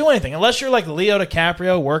they don't do anything. Unless you're like Leo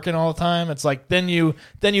DiCaprio working all the time, it's like, then you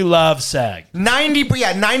love SAG.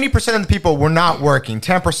 90% of the people were not working.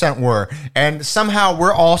 10% were. And somehow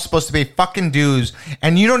we're all supposed to pay fucking dues,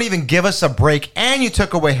 and you don't even give us a break, and you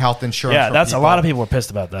took away health insurance. Yeah, that's people. A lot of people were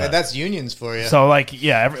pissed about that. That's unions for you. So like,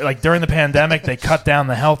 like during the pandemic, they cut down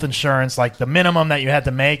the health insurance, like the minimum that you had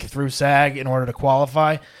to make through SAG in order to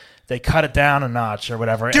qualify. They cut it down a notch or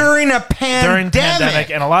whatever. During the pandemic.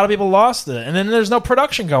 And a lot of people lost it. And then there's no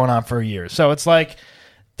production going on for a year. So it's like,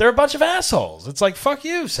 they're a bunch of assholes. It's like, fuck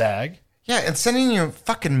you, SAG. Yeah, and sending you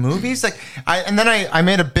fucking movies. Like, I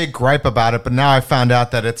made a big gripe about it, but now I found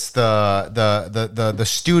out that it's the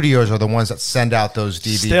studios are the ones that send out those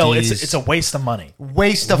DVDs. Still, it's a waste of money.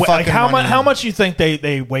 Waste of fucking money. How much you think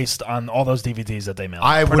they waste on all those DVDs that they mail?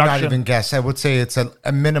 I would not even guess. I would say it's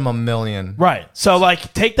a minimum $1 million. Right. So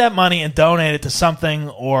like, take that money and donate it to something,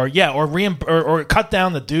 or cut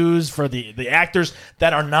down the dues for the actors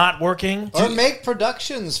that are not working, or make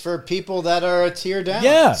productions for people that are a tier down.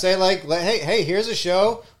 Yeah. Say like, hey, here's a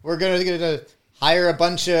show. We're gonna hire a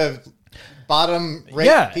bunch of bottom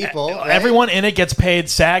rate people. Right? Everyone in it gets paid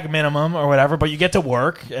SAG minimum or whatever, but you get to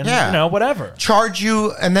work and whatever. Charge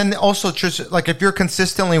you, and then also just like if you're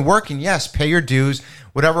consistently working, yes, pay your dues,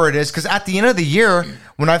 whatever it is. Because at the end of the year,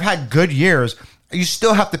 when I've had good years, you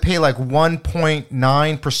still have to pay like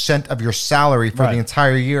 1.9% of your salary for the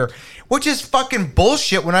entire year. Which is fucking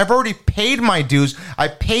bullshit when I've already paid my dues. I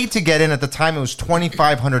paid to get in at the time. It was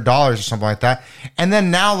 $2,500 or something like that. And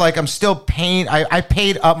then now, like, I'm still paying. I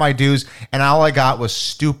paid up my dues, and all I got was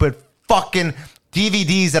stupid fucking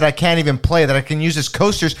DVDs that I can't even play, that I can use as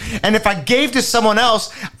coasters. And if I gave to someone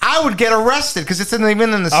else, I would get arrested because it's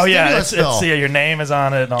even in the stimulus bill. Your name is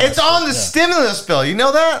on it. It's on the stimulus bill. You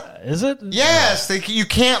know that? Is it? Yes. You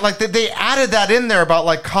can't, like, they added that in there about,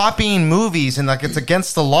 like, copying movies and, like, it's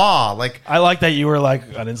against the law. Like, I like that you were, like,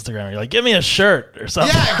 on Instagram. You're like, give me a shirt or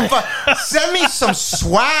something. Yeah, send me some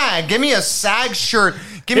swag. Give me a SAG shirt.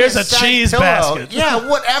 Here's a cheese pillow. basket. Yeah,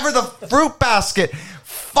 whatever, the fruit basket.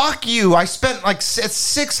 Fuck you. I spent like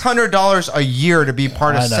 $600 a year to be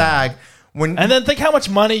part of SAG. And then think how much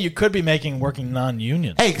money you could be making working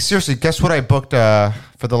non-union. Hey, seriously, guess what I booked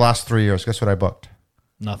for the last 3 years? Guess what I booked?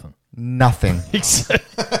 Nothing. and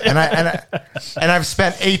I've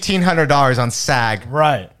spent $1,800 on SAG.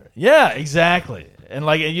 Right. Yeah, exactly. And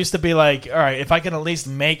like, it used to be like, all right, if I can at least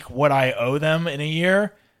make what I owe them in a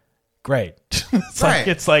year, great.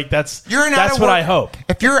 It's like that's what I hope.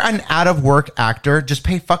 If you're an out of work actor, just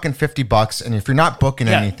pay fucking $50, and if you're not booking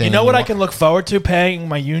anything, you know what I can look forward to paying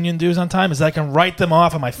my union dues on time is that I can write them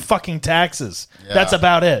off on my fucking taxes. Yeah. That's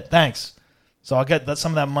about it. Thanks. So I'll get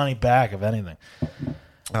some of that money back, if anything.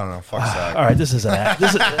 I don't know. Fuck SAG. All right, this is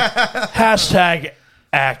hashtag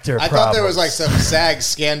actor. I thought there was like some SAG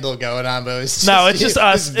scandal going on, but it's just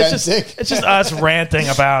us. It's just us ranting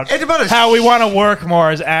about how we want to work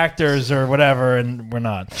more as actors or whatever, and we're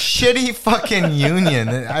not. Shitty fucking union.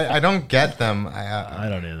 I don't get them. I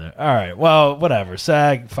don't either. All right, well, whatever.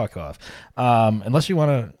 SAG, fuck off. Unless you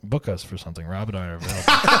want to book us for something, Rob and I are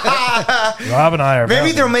available.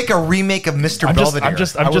 Maybe they'll make a remake of Mr. Belvedere.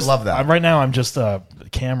 I would love that. Right now, I'm just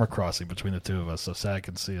camera crossing between the two of us so SAG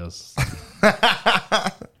can see us.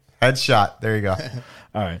 Headshot. There you go.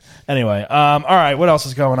 All right. Anyway, all right. What else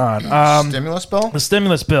is going on? Stimulus bill? The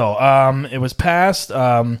stimulus bill. It was passed.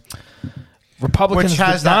 Republicans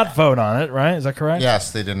did not vote on it, right? Is that correct?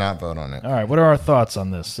 Yes, they did not vote on it. All right. What are our thoughts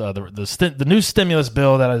on this? The new stimulus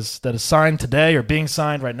bill that is signed today or being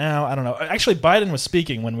signed right now? I don't know. Actually, Biden was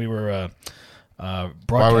speaking when we were broadcasting.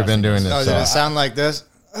 Why we've been doing this? Oh, did it sound like this?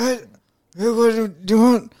 What do you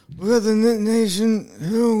want? We're the nation.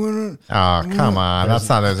 Oh, come on. That's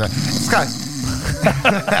not as...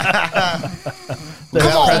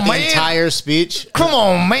 Come on, man. Entire speech. Come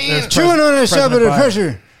on, man. Chewing on a sub under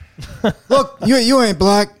pressure. Look, you ain't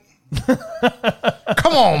black.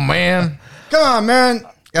 Come on, man. Come on, man.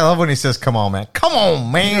 I love when he says, "Come on, man. Come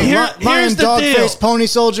on, man." Lion dog face pony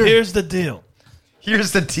soldier. Here's the deal.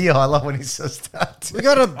 Here's the deal. I love when he says that. We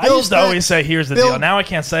got to I used to always say, "Here's the deal." Now I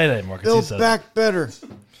can't say it anymore. Build back better.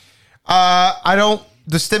 I don't.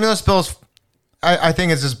 The stimulus bills, I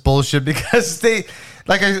think it's just bullshit because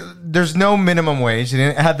there's no minimum wage. They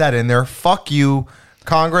didn't have that in there. Fuck you,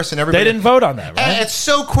 Congress and everybody. They didn't vote on that, right? And it's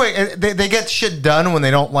so quick. They get shit done when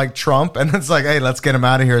they don't like Trump, and it's like, hey, let's get him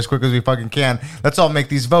out of here as quick as we fucking can. Let's all make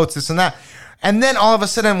these votes, this and that. And then all of a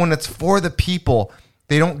sudden, when it's for the people,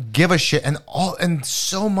 they don't give a shit, and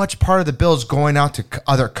so much part of the bill is going out to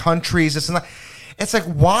other countries, this and that. It's like,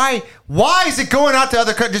 why? Why is it going out to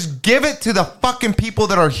other countries? Just give it to the fucking people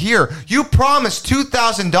that are here. You promised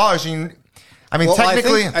 $2,000.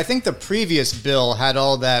 Technically, I think the previous bill had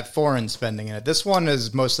all that foreign spending in it. This one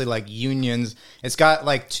is mostly like unions. It's got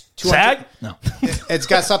like SAG. No, it's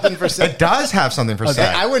got something for SAG. It does have something for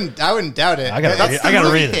SAG. I wouldn't doubt it. I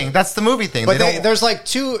gotta read it. That's the movie thing. But there's like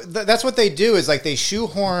two. That's what they do is like they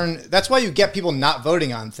shoehorn. That's why you get people not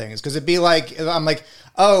voting on things because it'd be like I'm like,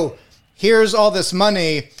 oh, here's all this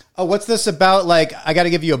money. Oh, what's this about? Like I got to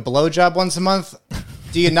give you a blowjob once a month.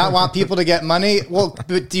 Do you not want people to get money? Well,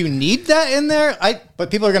 but do you need that in there?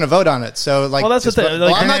 But people are going to vote on it. So like, well, that's the thing.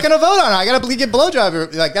 I'm not going to vote on it. I got to get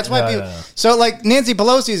blowjob. Like that's why people. Yeah. So like Nancy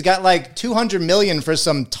Pelosi's got like $200 million for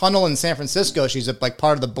some tunnel in San Francisco. She's like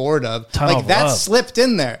part of the board of. Tunnel like that's slipped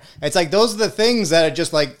in there. It's like those are the things that are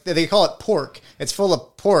just like they call it pork. It's full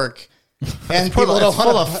of pork, and people don't want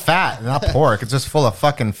full of fat, not pork. It's just full of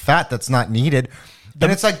fucking fat that's not needed.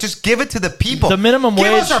 And it's like, just give it to the people. The minimum wage.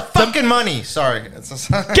 Give us our fucking money. Sorry.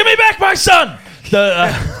 Give me back my son.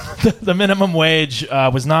 The minimum wage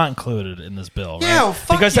was not included in this bill, right? Yeah,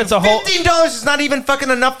 because that's a whole $15 is not even fucking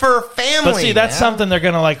enough for a family. But see, that's something they're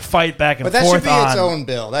gonna like fight back and forth on. But that should be its own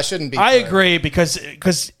bill. That shouldn't be. I agree because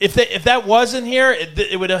if that wasn't here,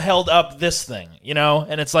 it would have held up this thing, you know.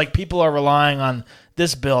 And it's like people are relying on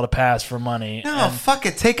this bill to pass for money. No, fuck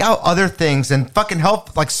it. Take out other things and fucking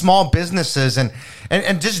help like small businesses and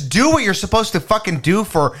just do what you're supposed to fucking do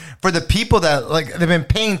for the people that like they've been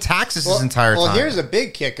paying taxes this entire time. Well, here's a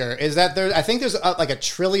big kicker: is that I think there's like $1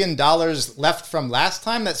 trillion left from last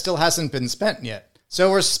time that still hasn't been spent yet. So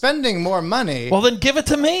we're spending more money. Well, then give it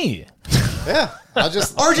to me. Yeah,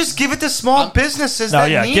 or just give it to small businesses.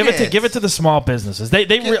 Give it to the small businesses.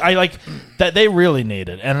 I like that they really need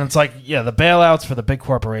it, and it's like the bailouts for the big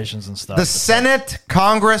corporations and stuff. The Senate,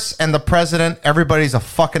 Congress, and the president, everybody's a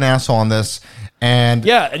fucking asshole on this, and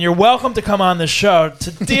and you're welcome to come on this show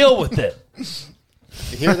to deal with it.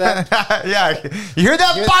 You hear that? Yeah, you hear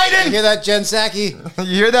that, Biden? You hear that, Jen Psaki?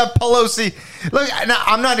 You hear that, Pelosi? Look,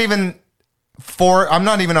 I'm not even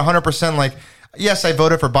 100% like. Yes, I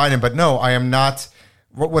voted for Biden, but no, I am not.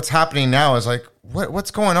 What's happening now is like, what's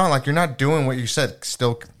going on? Like, you're not doing what you said.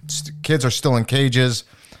 Still, kids are still in cages.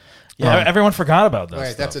 Yeah, everyone forgot about that.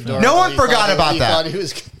 Right, that's adorable. No one forgot about that.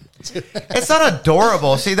 It's not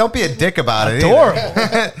adorable. See, don't be a dick about it. Adorable.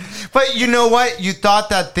 But you know what? You thought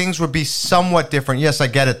that things would be somewhat different. Yes, I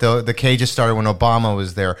get it, though. The cages started when Obama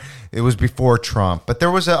was there. It was before Trump. But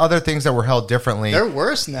there was other things that were held differently. They're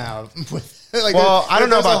worse now. Like, well, I don't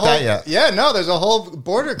know about that yet. Yeah, no, there's a whole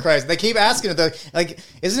border crisis. They keep asking it. Like,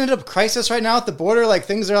 isn't it a crisis right now at the border? Like,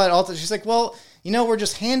 things are at all. She's like, well, we're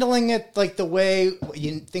just handling it like the way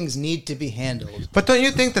things need to be handled. But don't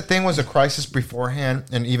you think the thing was a crisis beforehand?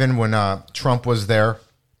 And even when Trump was there,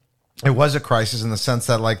 it was a crisis in the sense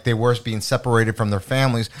that like they were being separated from their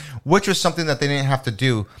families, which was something that they didn't have to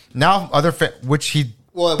do. Now, which he.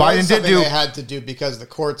 Well, Biden did do. They had to do because the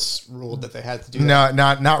courts ruled that they had to do. No,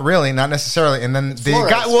 not really, not necessarily. And then they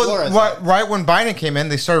right when Biden came in,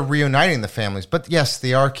 they started reuniting the families. But yes,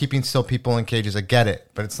 they are keeping still people in cages. I get it,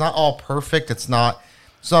 but it's not all perfect. It's not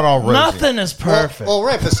all rosy. Nothing is perfect. Well,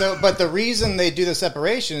 right, but the reason they do the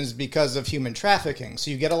separation is because of human trafficking.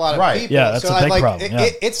 So you get a lot of people. Yeah, that's a big problem.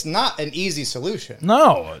 It's not an easy solution.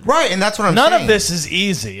 No, right, and that's what I'm saying. None of this is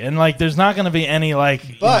easy, and like, there's not going to be any like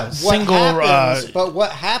single. But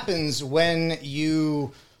what happens when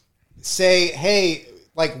you say, "Hey,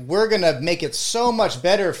 like we're going to make it so much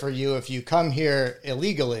better for you if you come here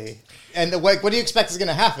illegally"? And what do you expect is going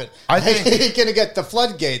to happen? I think you're going to get the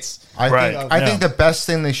floodgates. I think the best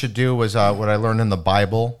thing they should do was what I learned in the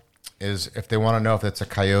Bible is if they want to know if it's a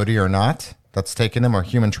coyote or not that's taking them or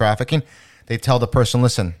human trafficking, they tell the person,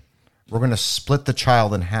 listen, we're going to split the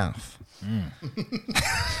child in half.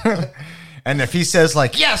 And if he says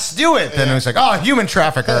like, yes, do it, then it's like, oh, human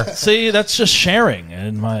trafficker. See, that's just sharing.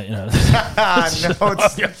 And no,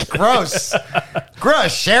 it's gross.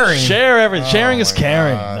 Gross sharing. Sharing is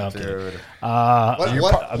caring. No, dude.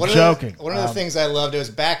 I'm joking. One of the things I loved, it was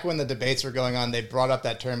back when the debates were going on, they brought up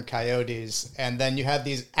that term coyotes, and then you had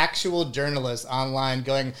these actual journalists online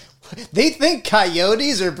going, they think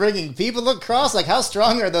coyotes are bringing people across? Like, how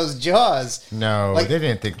strong are those jaws? No, like, they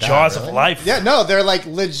didn't think that. Jaws of life. Yeah, no, they're like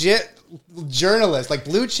legit journalists, like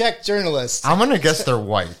blue check journalists. I'm gonna guess they're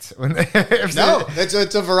white. No,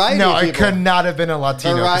 it's a variety. No, of it people. could not have been a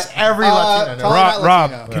Latino. 'Cause every Latino knows.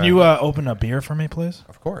 Rob, can you open a beer for me, please?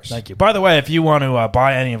 Of course. Thank you. By the way, if you want to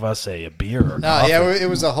buy any of us a beer or coffee, yeah, it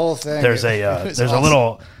was a whole thing. There's awesome. a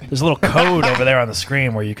little code over there on the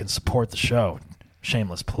screen where you can support the show.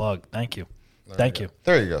 Shameless plug. Thank you. Thank you.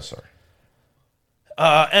 There you go, sir.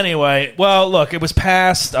 Anyway, well, look, it was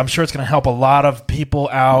passed. I'm sure it's going to help a lot of people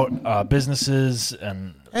out, businesses,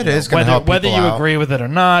 and it is going to help whether you out. agree with it or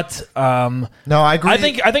not. No, I agree. I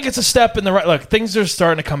think it's a step in the right. Look, things are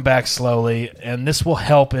starting to come back slowly, and this will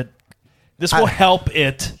help it. This will help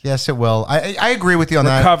it. Yes, it will. I agree with you on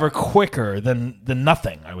recover quicker than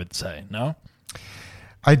nothing. I would say no.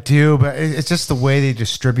 I do, but it's just the way they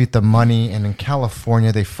distribute the money, and in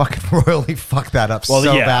California, they fucking royally fuck that up so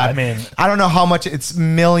bad. I mean, I don't know how much. It's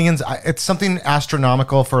millions. It's something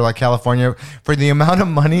astronomical for like California for the amount of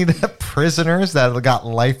money that prisoners that got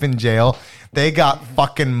life in jail. They got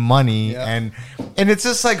fucking money, and it's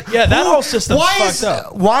just like that whole system's fucked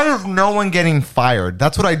up. Why is no one getting fired?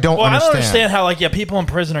 That's what I don't understand. I don't understand how people in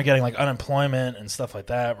prison are getting like unemployment and stuff like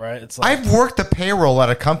that, right? It's like, I've worked the payroll at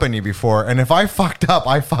a company before, and if I fucked up,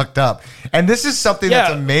 I fucked up. And this is something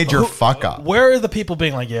that's a major fuck up. Where are the people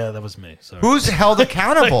being like, yeah, that was me? Sorry. Who's held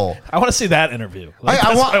accountable? I want to see that interview. That's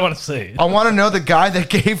what I want to see. I want to know the guy that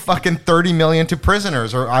gave fucking $30 million to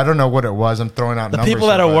prisoners, or I don't know what it was. I'm throwing out the numbers. People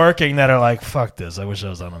that are working that are like, fuck this. I wish I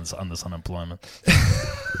was on this unemployment.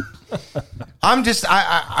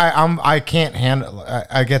 I can't handle.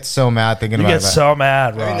 I get so mad thinking about it. You get so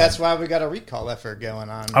mad, Rob. I mean, that's why we got a recall effort going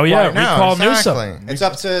on. Oh yeah, right recall exactly. Newsom. It's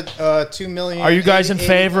up to 2 million. Are you guys in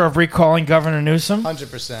favor of recalling Governor Newsom?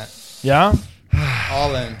 100%. Yeah,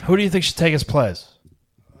 all in. Who do you think should take his place?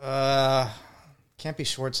 Can't be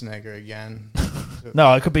Schwarzenegger again.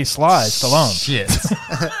 No, it could be Sly Stallone. Shit.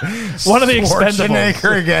 One of the Expendables.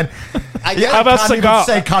 Schwarzenegger again. How about Seagal?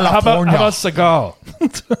 How about Seagal?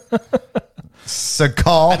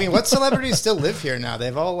 Seagal. I mean, what celebrities still live here now?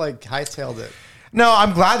 They've all like hightailed it. No,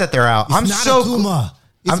 I'm glad that they're out. It's not a tumor.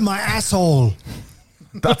 It's my asshole.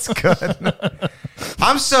 That's good.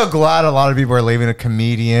 I'm so glad a lot of people are leaving the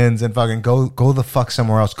comedians and fucking go the fuck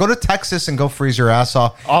somewhere else. Go to Texas and go freeze your ass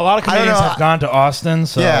off. A lot of comedians have gone to Austin.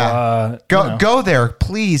 So go there,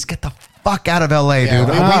 please. Get the fuck out of LA, dude.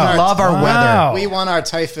 We love our weather. We want our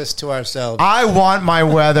typhus to ourselves. I want my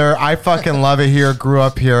weather. I fucking love it here. Grew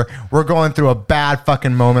up here. We're going through a bad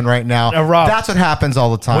fucking moment right now. Rob, that's what happens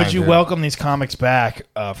all the time. Would you welcome these comics back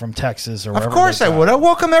from Texas or wherever? Of course I would. I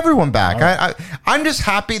welcome everyone back. I'm just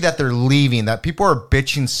happy that they're leaving, that people are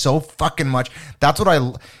bitching so fucking much. That's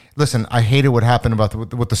what listen, I hated what happened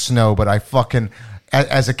with the snow, but I fucking...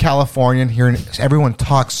 As a Californian, hearing everyone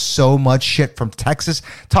talks so much shit from Texas,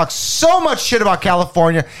 talks so much shit about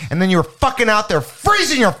California, and then you're fucking out there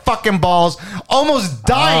freezing your fucking balls, almost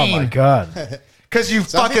dying. Oh my god! Because you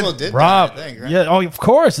Some fucking people did Rob. Die, I think, right? Yeah. Oh, of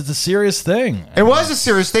course, it's a serious thing. It was a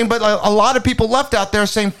serious thing, but a lot of people left out there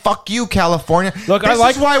saying "fuck you, California." Look, this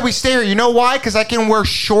is why we stay here. You know why? Because I can wear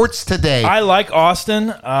shorts today. I like Austin.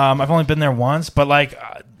 I've only been there once, but like,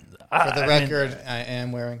 for the record, I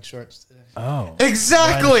am wearing shorts today. Oh,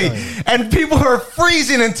 exactly. And people are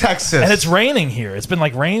freezing in Texas, and it's raining here. It's been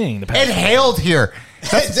like raining. It hailed here.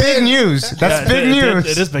 That's big news. That's big news.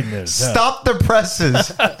 It is big news. Yeah. Stop the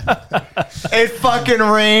presses. It fucking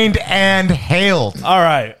rained and hailed. All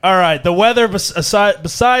right. The weather.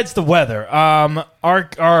 Besides the weather,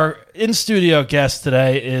 our in studio guest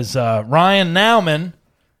today is Ryan Naumann,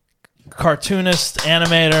 cartoonist,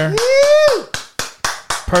 animator.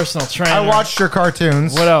 Personal trainer. I watched your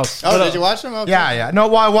cartoons. What else? Did you watch them? Okay. Yeah. No,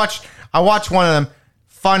 well, I watched one of them.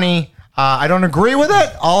 Funny. I don't agree with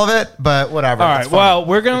it, all of it, but whatever. All right. Well,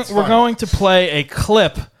 we're going to play a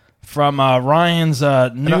clip from Ryan's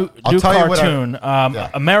new cartoon,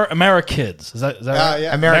 Amerikids. Is that right?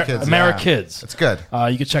 Yeah. Amerikids. Amerikids. It's good.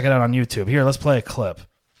 You can check it out on YouTube. Here, let's play a clip.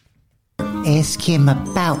 Ask him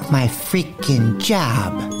about my freaking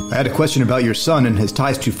job. I had a question about your son and his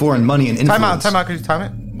ties to foreign money and influence. Time out. Could you time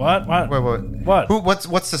it? What? Wait. What?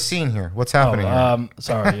 What's the scene here? What's happening here?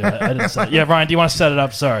 Sorry. I didn't say. Yeah, Ryan, do you want to set it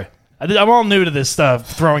up? Sorry. I'm all new to this stuff,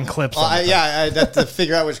 throwing clips. I had to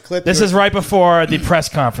figure out which clip. This is right before the press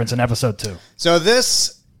conference in episode 2. So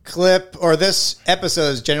this clip or this episode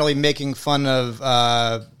is generally making fun of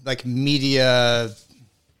like media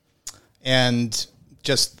and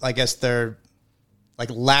just, I guess, their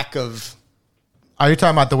like lack of. Are you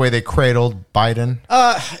talking about the way they cradled Biden?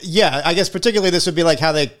 Yeah, I guess particularly this would be like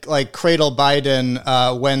how they like cradle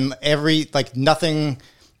Biden when nothing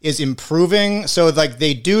is improving. So like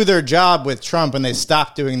they do their job with Trump and they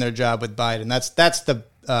stop doing their job with Biden. That's the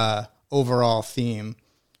overall theme.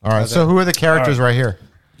 All right. So who are the characters right here?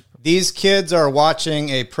 These kids are watching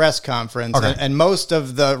a press conference, and most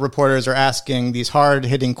of the reporters are asking these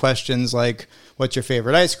hard-hitting questions like, what's your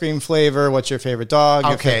favorite ice cream flavor? What's your favorite dog?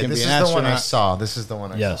 Okay, this is the one I saw. This is the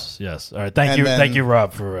one I saw. Yes. All right, thank you,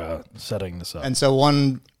 Rob, for setting this up. And so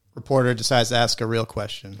one reporter decides to ask a real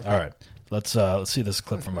question. All right, let's see this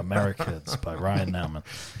clip from Amerikids by Ryan Naumann.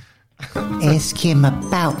 Ask him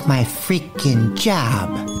about my freaking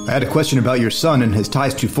job. I had a question about your son and his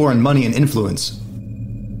ties to foreign money and influence.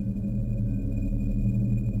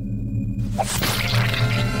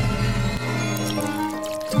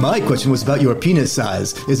 My question was about your penis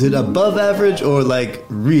size. Is it above average or like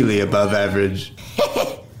really above average?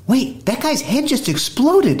 Wait, that guy's head just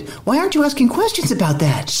exploded. Why aren't you asking questions about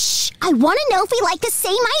that? Shh! I want to know if we like the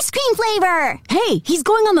same ice cream flavor. Hey, he's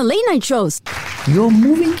going on the late night shows. Your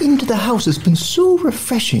moving into the house has been so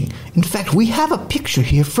refreshing. In fact, we have a picture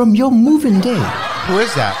here from your moving day. Who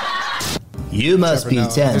is that? You must be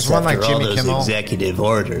tense one like after all Jimmy those Kimmel. executive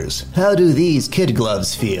orders. How do these kid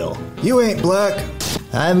gloves feel? You ain't black.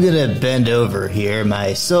 I'm gonna bend over here.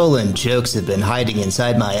 My soul and jokes have been hiding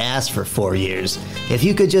inside my ass for 4 years. If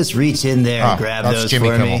you could just reach in there and grab that's those Jimmy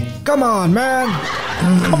for Kimmel. me. Come on, man.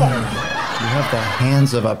 Come on. You have the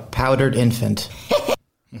hands of a powdered infant.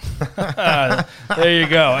 There you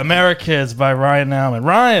go. Amerikids by Ryan Naumann.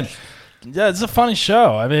 Ryan, yeah, it's a funny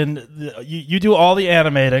show. I mean, you do all the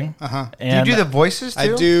animating. And do you do the voices too?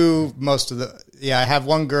 I do most of the. Yeah, I have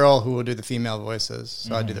one girl who will do the female voices,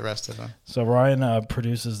 so I do the rest of them. So Ryan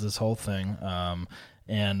produces this whole thing,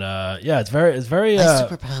 it's very.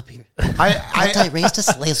 Super popular. I raised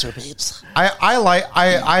us laser babes.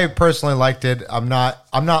 I personally liked it. I'm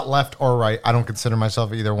not left or right. I don't consider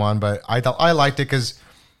myself either one, but I liked it because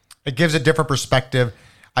it gives a different perspective.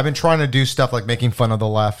 I've been trying to do stuff like making fun of the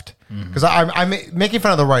left because I'm making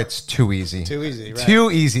fun of the right's too easy. Too easy, right? Too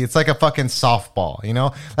easy. It's like a fucking softball, you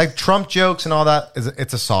know, like Trump jokes and all that.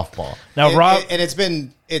 It's a softball. Now, Rob,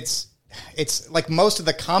 it's like most of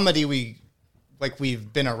the comedy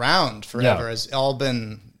we've been around forever has all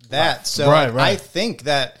been that. Right. So Right. I think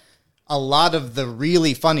that a lot of the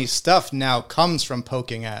really funny stuff now comes from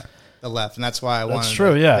poking at the left, and that's why I wanted. That's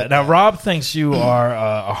true. Yeah. Now Rob thinks you are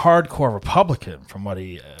a hardcore Republican from what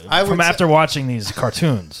after watching these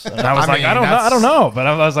cartoons. And I was I don't know, but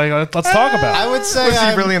I was like, let's talk about it. I would say, was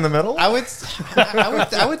he really in the middle? I would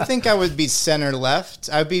think I would be center left.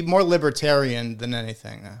 I would be more libertarian than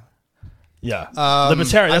anything. Yeah,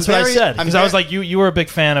 libertarian. That's what I said because I was like, you were a big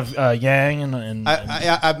fan of Yang, and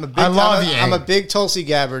I'm a big. I love Yang. I'm a big Tulsi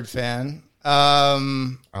Gabbard fan.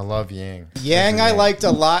 I love Yang. Yang I liked a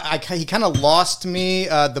lot. He kind of lost me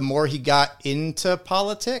the more he got into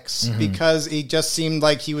politics because he just seemed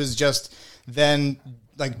like he was just then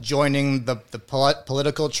like joining the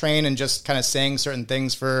political train and just kind of saying certain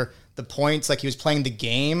things for the points, like he was playing the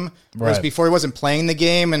game. Whereas before he wasn't playing the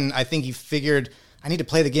game, and I think he figured I need to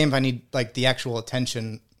play the game if I need like the actual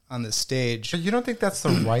attention on the stage. But you don't think that's the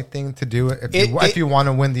right thing to do if you want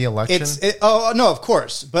to win the election? Oh no, of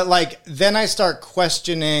course. But like then I start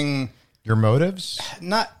questioning your motives.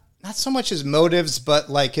 Not so much his motives, but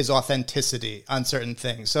like his authenticity on certain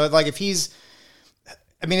things. So like if his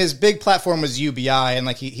big platform was UBI, and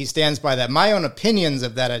like he stands by that. My own opinions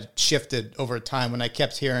of that had shifted over time when I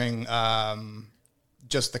kept hearing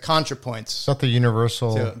just the ContraPoints. Is that the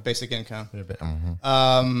universal to basic income?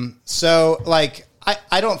 So like.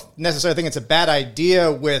 I don't necessarily think it's a bad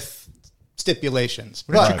idea with stipulations.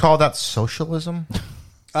 What did you call that? Socialism?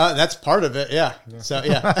 That's part of it, yeah. So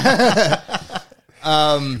yeah.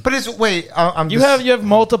 But you have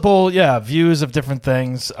multiple views of different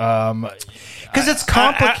things. Because it's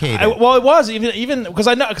complicated. It was even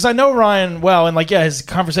because I know Ryan well, and like his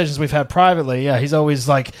conversations we've had privately. He's always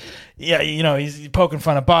like. Yeah, he's poking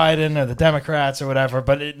fun of Biden or the Democrats or whatever,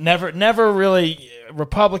 but it never really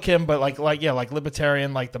Republican, but like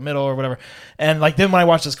libertarian, like the middle or whatever. And like then when I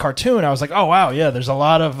watched this cartoon, I was like, oh wow, yeah, there's a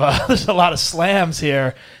lot of slams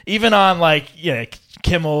here, even on like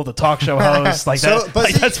Kimmel, the talk show host, like that.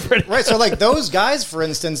 But that's pretty right. So like those guys, for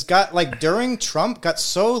instance, got like during Trump got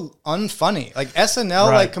so unfunny, like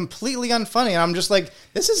SNL, like completely unfunny, and I'm just like,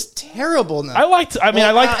 this is terrible. Now. I liked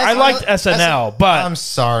SNL, but I'm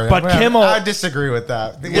sorry, but Kimmel, I disagree with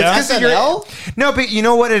that. Yeah. SNL? No, but you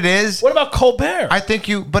know what it is. What about Colbert? I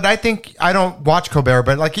think I don't watch Colbert,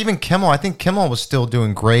 but like even Kimmel, I think Kimmel was still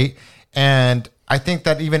doing great, and I think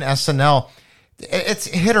that even SNL. It's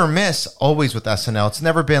hit or miss always with SNL. It's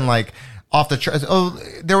never been like off the charts. Oh,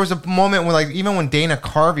 there was a moment when like even when Dana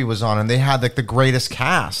Carvey was on and they had like the greatest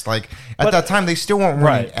cast. Like at that time they still weren't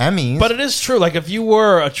winning Emmys. But it is true. Like if you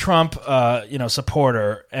were a Trump,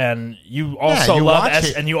 supporter and you also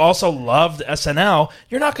loved SNL,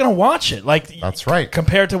 you're not going to watch it. Like that's right.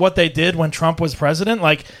 Compared to what they did when Trump was president,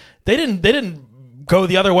 like they didn't go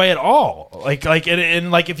the other way at all. Like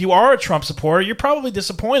if you are a Trump supporter, you're probably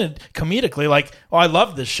disappointed comedically. Like, oh, I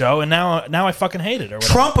love this show, and now I fucking hate it. Or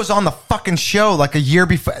whatever. Trump was on the fucking show like a year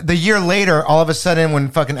before. The year later, all of a sudden, when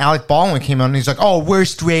fucking Alec Baldwin came on, and he's like, "Oh,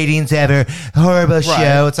 worst ratings ever, horrible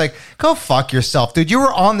show." It's like, go fuck yourself, dude. You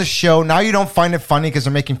were on the show. Now you don't find it funny because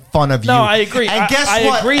they're making fun of you. No, I agree. And guess I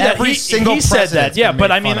what? agree that Every single he said that. Yeah,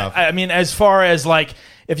 but I mean, as far as like.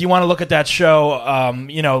 If you want to look at that show,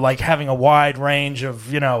 like having a wide range of,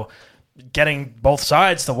 getting both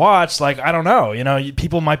sides to watch, like, I don't know,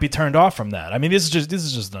 people might be turned off from that. I mean, this is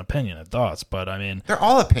just an opinion and thoughts, but I mean, they're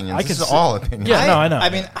all opinions. This is all opinions. Yeah, I know. I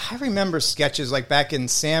mean, I remember sketches like back in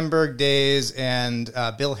Sandberg days and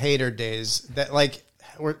Bill Hader days that like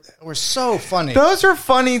were so funny. Those are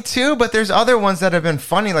funny too, but there's other ones that have been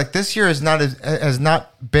funny. Like this year has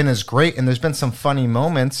not been as great, and there's been some funny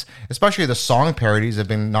moments, especially the song parodies have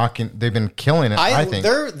been they've been killing it. I think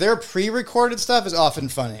their pre-recorded stuff is often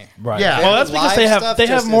funny. Right. Yeah. Well, that's because they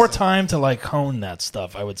have more time to like hone that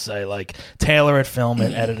stuff. I would say like tailor it, film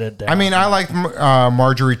it, edit it down. I mean, I like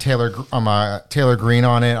Marjorie Taylor Greene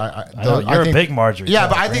on it. You're a big Marjorie. Yeah, Taylor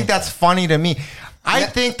but I Greene think that's funny to me. I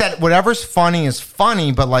think that whatever's funny is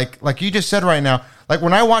funny, but like you just said right now, like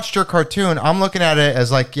when I watched your cartoon, I'm looking at it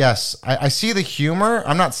as like, yes, I see the humor.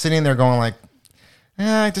 I'm not sitting there going like,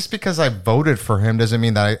 just because I voted for him doesn't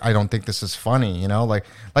mean that I don't think this is funny, like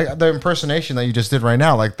the impersonation that you just did right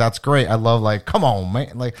now, like that's great. I love like, come on,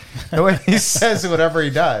 man, like the way he says whatever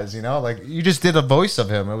he does, like you just did a voice of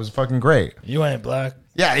him. It was fucking great. You ain't black.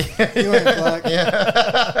 Yeah, you ain't black.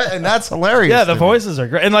 Yeah, and that's hilarious. Yeah, the voices are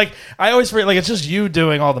great, and like I always feel like it's just you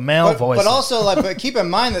doing all the male voices. But also, but keep in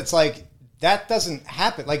mind that's like that doesn't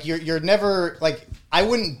happen. Like you're never like I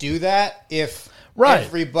wouldn't do that if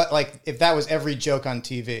if that was every joke on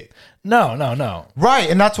TV. No. Right,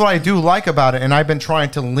 and that's what I do like about it. And I've been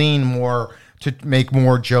trying to lean more to make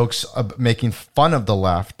more jokes of making fun of the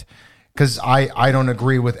left because I don't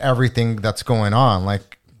agree with everything that's going on.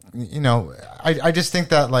 Like. I just think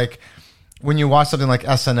that like when you watch something like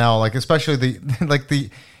SNL, like especially the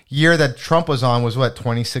year that Trump was on was what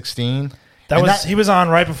 2016. He was on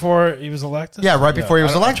right before he was elected. Yeah, right before he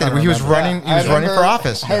was elected. He was running. He was running for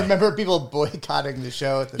office. I remember people boycotting the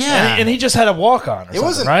show at the time. And he just had a walk on. It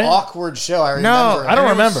was an awkward show. I remember. No, I don't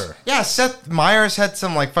remember. Seth Meyers had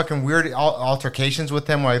some like fucking weird altercations with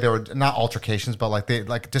him. Like they were not altercations, but like they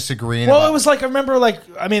like disagreeing. Well, it was like I remember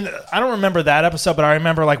I don't remember that episode, but I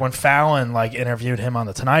remember like when Fallon like interviewed him on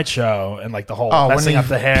the Tonight Show and like the whole messing up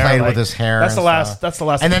the hair, played with his hair. That's the last. That's the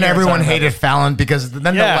last. And then everyone hated Fallon because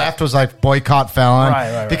then the left was like boycott Fallon.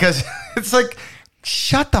 Right. Because it's like,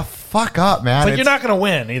 shut the fuck up, man. It's like you're not going to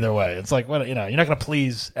win either way. It's like, you're not going to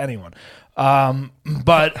please anyone.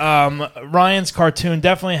 But Ryan's cartoon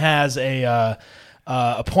definitely has a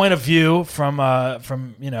point of view from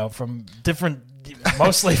different.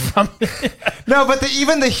 Mostly from no, but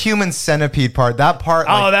even the human centipede part, that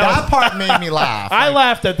part made me laugh. I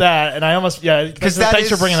laughed at that, and I almost because thanks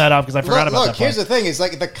for bringing that up because I forgot about that. Look, here's the thing: is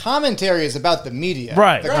like the commentary is about the media,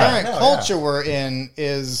 right? The current culture we're in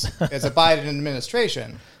is a Biden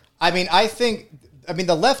administration. I mean,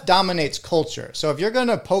 the left dominates culture. So if you're going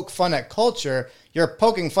to poke fun at culture, you're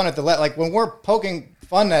poking fun at the left. Like when we're poking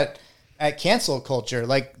fun at cancel culture,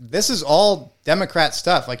 like this is all Democrat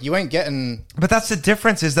stuff. Like you ain't getting. But that's the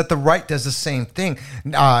difference is that the right does the same thing.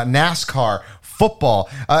 NASCAR,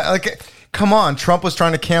 football. Come on, Trump was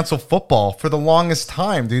trying to cancel football for the longest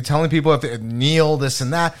time, dude. Telling people if they kneel, this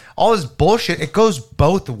and that, all this bullshit. It goes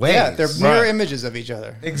both ways. Yeah, they're mirror images of each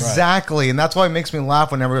other. Exactly, and that's why it makes me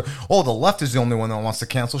laugh whenever. Oh, the left is the only one that wants to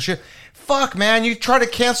cancel shit. Fuck, man, you try to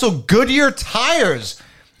cancel Goodyear tires.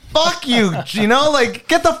 fuck you, you know, like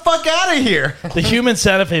get the fuck out of here. The human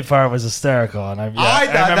centipede part was hysterical, and I was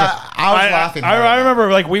laughing. I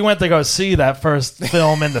remember like we went to go see that first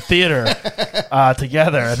film in the theater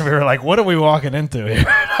together, and we were like, "What are we walking into here?"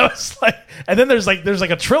 I was like, and then there's like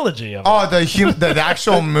a trilogy of the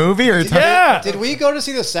actual movie, or did we go to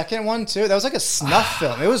see the second one too? That was like a snuff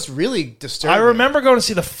film. It was really disturbing. I remember going to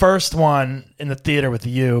see the first one in the theater with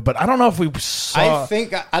you, but I don't know if we saw.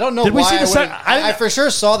 I don't know. Did why we see the second? I for sure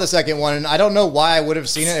saw the second one, and I don't know why I would have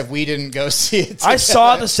seen it if we didn't go see it together. I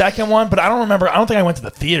saw the second one, but I don't remember. I don't think I went to the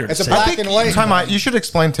theater. It's a black and white. Time out. You should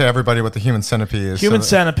explain to everybody what the Human Centipede is. Human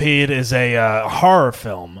Centipede is a horror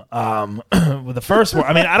film. With the first one,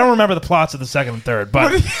 I mean, I don't remember the plots of the second and third,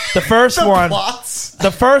 but the first one,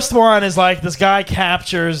 the first one is like this guy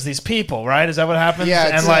captures these people, right? Is that what happens?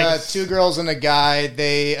 Yeah, it's and like two girls and a guy.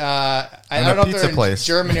 They, I don't know if they're in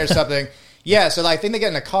Germany or something. Yeah, so like, I think they get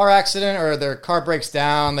in a car accident or their car breaks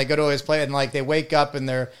down. They go to his place and like they wake up and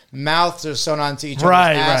their mouths are sewn onto each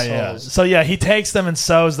other's assholes. Yeah. So yeah, he takes them and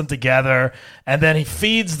sews them together, and then he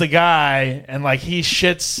feeds the guy, and like he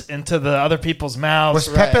shits into the other people's mouths.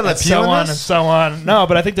 Was Pepe Le and Pew so in on this? and so on. No,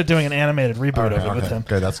 but I think they're doing an animated reboot of it with him.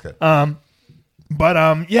 Good, that's good.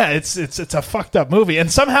 Yeah, it's a fucked up movie,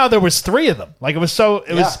 and somehow there was 3 of them. Like it was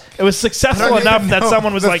successful enough that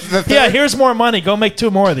someone was like, "Yeah, here's more money. Go make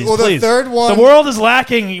 2 more of these, please." The third one, the world is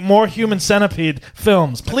lacking more Human Centipede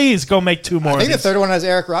films. Please go make 2 more. I think of these. the third one has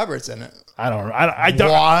Eric Roberts in it. I don't.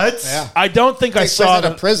 What? Yeah. I don't think I saw it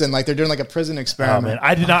at a prison. Like they're doing like a prison experiment. Oh,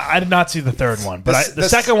 man. I did not see the third one, but the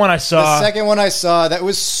second one I saw. The second one I saw that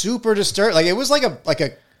was super disturbing. Like it was like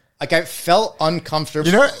I felt uncomfortable.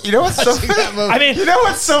 You know what's so funny? I mean, you know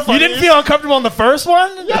what's so funny? You didn't feel uncomfortable in the first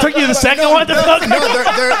one? It took you the second one to feel uncomfortable?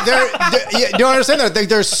 No, you don't understand.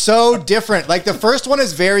 They're so different. Like the first one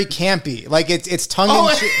is very campy. Like it's tongue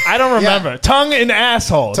in cheek. I don't remember. Yeah. Tongue in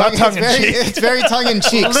asshole. Not tongue in cheek. It's very tongue in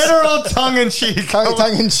cheek. Literal tongue in cheek.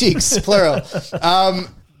 Tongue in cheeks, plural.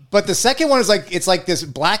 But the second one is it's like this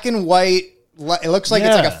black and white. It looks like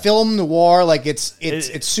it's like a film noir. Like it's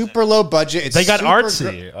super low budget. They got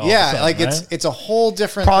artsy. It's a whole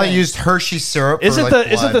different. Probably thing. used Hershey syrup. Isn't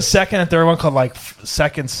the second and third one called like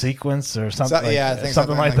second sequence or something? I think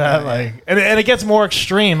something like that. Like and it gets more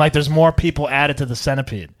extreme. Like there's more people added to the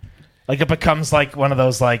centipede. Like it becomes like one of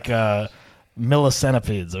those like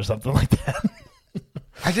millicentipedes or something like that.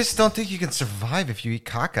 I just don't think you can survive if you eat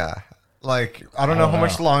caca. Like, I don't know how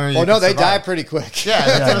much longer you can survive. They die pretty quick.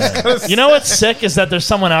 Yeah. You know what's sick is that there's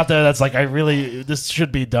someone out there that's like, this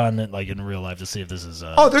should be done in real life to see if this is...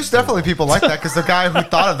 there's definitely people like that because the guy who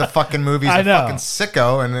thought of the fucking movie is a fucking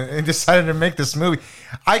sicko and decided to make this movie.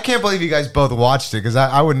 I can't believe you guys both watched it because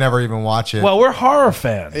I would never even watch it. Well, we're horror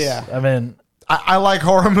fans. Yeah. I mean... I like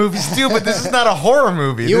horror movies too, but this is not a horror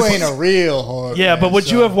movie. You ain't a real horror. Yeah, but would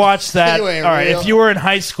you have watched that? All right, if you were in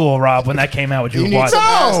high school, Rob, when that came out, would you have watched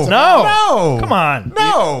it? No. Come on.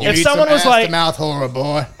 No. If someone was like, mouth horror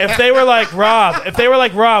boy. If they were like,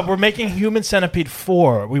 Rob, we're making Human Centipede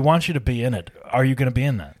 4. We want you to be in it. Are you going to be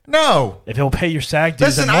in that? No. If he'll pay your SAG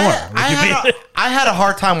dues and more. I had a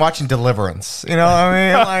hard time watching Deliverance. You know what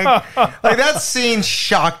I mean? Like that scene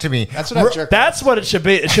shocked me. That's what it should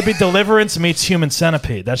be. It should be Deliverance meets Human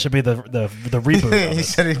Centipede. That should be the reboot. He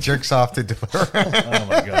said he jerks off to Deliverance. Oh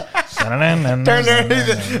my god!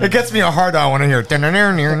 It gets me a hard on when I hear. Everyone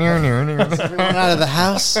out of the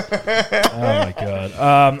house. Oh my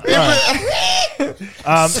god!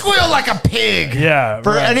 Squeal like a pig. Yeah.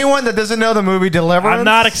 For anyone that doesn't know the movie Deliverance, I'm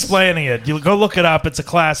not explaining it. You go look it up. It's a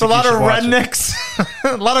classic. It's a lot of rednecks,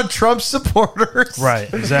 a lot of Trump supporters.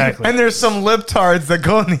 Right. Exactly. And there's some libtards that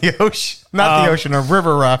go in the ocean. Not the ocean, a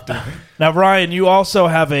river rafting. Now, Ryan, you also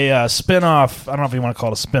have a spin-off. I don't know if you want to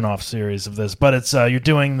call it a spin-off series of this, but it's you're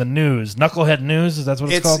doing the news. Knucklehead News, is that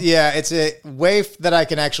what it's called? Yeah, it's a way that I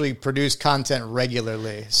can actually produce content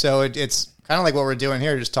regularly. So it's kind of like what we're doing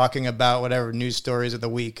here, just talking about whatever news stories of the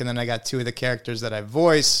week. And then I got 2 of the characters that I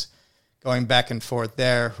voice going back and forth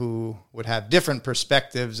there who would have different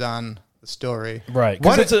perspectives on the story. Right.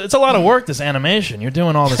 Because it's a lot of work, this animation. You're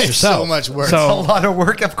doing all this yourself. So much work. It's a lot of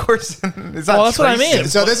work, of course. That's what I mean.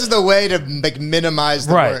 So this is the way to minimize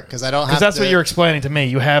the work because I don't have to. Because that's what you're explaining to me.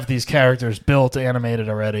 You have these characters built, animated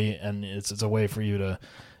already, and it's a way for you to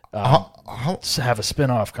have a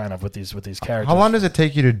spin-off kind of with these characters. How long does it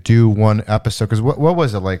take you to do one episode? Because what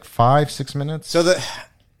was it, like 5-6 minutes? So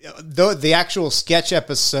the actual sketch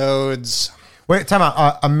episodes... Wait, time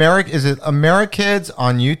out. Is it Amerikids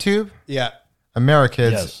on YouTube? Yeah.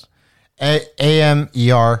 Amerikids. Yes.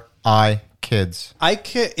 Ameriik. kids. I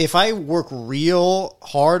could, if I work real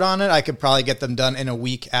hard on it, I could probably get them done in a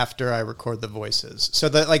week after I record the voices. So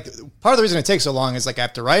that, like, part of the reason it takes so long is, like, I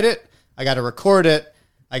have to write it, I got to record it,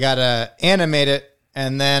 I got to animate it,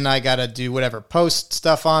 and then I got to do whatever post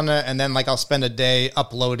stuff on it, and then, like, I'll spend a day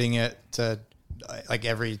uploading it to, like,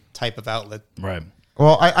 every type of outlet. Right.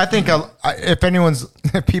 Well, I think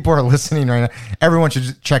if people are listening right now, everyone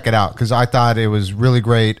should check it out because I thought it was really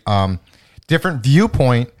great. Different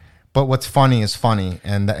viewpoint, but what's funny is funny,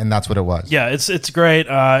 and that's what it was. Yeah, it's great.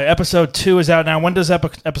 Episode 2 is out now. When does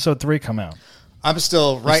episode 3 come out? I'm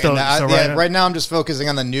still writing that. Right now, I'm just focusing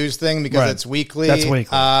on the news thing because it's weekly. That's weekly.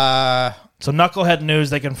 So Knucklehead News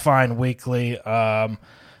they can find weekly. You got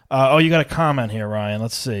a comment here, Ryan.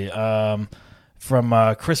 Let's see.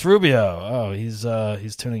 From Chris Rubio. Oh,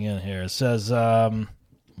 he's tuning in here. It says,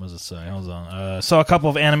 what does it say? Hold on. Saw a couple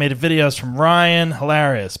of animated videos from Ryan.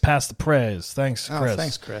 Hilarious. Pass the praise. Thanks, Chris. Oh,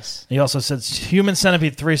 thanks, Chris. He also says Human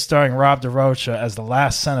Centipede 3 starring Rob DaRocha as the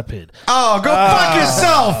last centipede. Oh, go fuck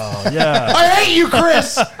yourself. Yeah. I hate you,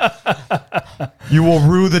 Chris. You will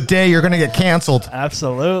rue the day you're going to get canceled.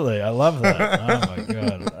 Absolutely. I love that. Oh, my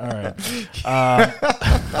God. All right.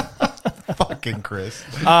 Fucking Chris.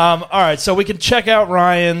 All right, so we can check out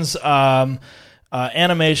Ryan's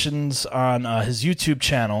animations on his YouTube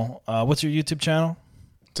channel. What's your YouTube channel?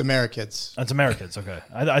 It's Amerikids. It's Amerikids. Okay,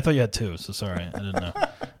 I thought you had 2, so sorry, I didn't know.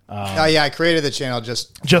 I created the channel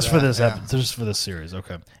just for this episode, just for this series.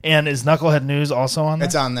 Okay, and is Knucklehead News also on there?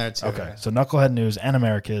 It's on there too. Okay, so Knucklehead News and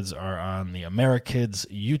Amerikids are on the Amerikids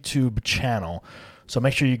YouTube channel. So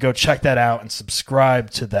make sure you go check that out and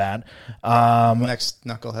subscribe to that. Next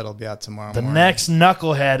Knucklehead will be out tomorrow morning. The next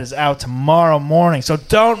Knucklehead is out tomorrow morning, so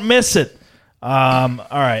don't miss it. All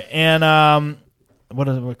right, and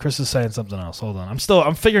what Chris is saying something else. Hold on,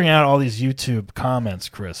 I'm figuring out all these YouTube comments,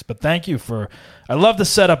 Chris. But thank you I love the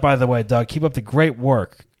setup, by the way, Doug. Keep up the great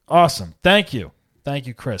work. Awesome. Thank you,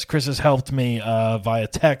 Chris. Chris has helped me via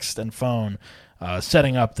text and phone.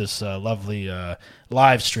 Setting up this lovely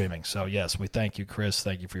live streaming. So, yes, we thank you, Chris.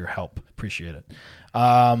 Thank you for your help. Appreciate it.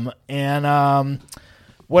 What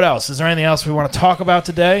else? Is there anything else we want to talk about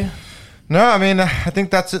today? No, I mean, I think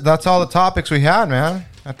that's all the topics we had, man.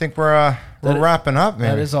 I think we're wrapping up,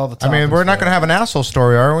 man. That is all the topics. I mean, we're not going to have an asshole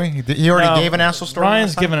story, are we? He already gave an asshole story?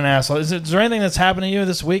 Ryan's given an asshole. Is there anything that's happened to you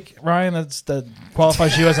this week, Ryan, that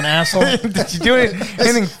qualifies you as an asshole? Did you do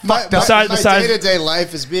anything fucked up? My day-to-day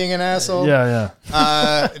life is being an asshole. Yeah.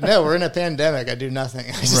 No, we're in a pandemic. I do nothing.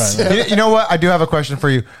 Right. You know what? I do have a question for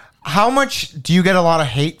you. How much do you get a lot of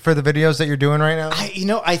hate for the videos that you're doing right now?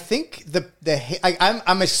 I think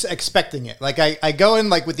I'm expecting it. Like I go in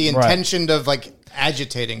like with the intention of like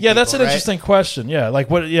agitating. Yeah, that's an interesting question. Yeah,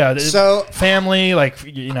 like what? Yeah, so family, like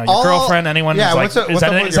your girlfriend, anyone? Yeah, like,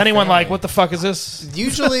 is anyone like what the fuck is this?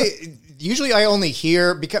 Usually I only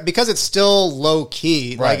hear because it's still low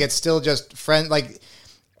key. Right. Like it's still just friend. Like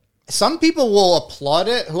some people will applaud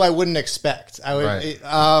it who I wouldn't expect. I would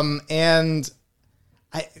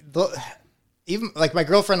even like my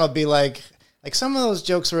girlfriend will be like some of those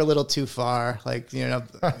jokes were a little too far. Like, you know,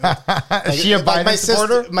 is she a Biden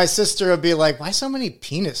supporter? My sister will be like, why so many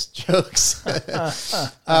penis jokes?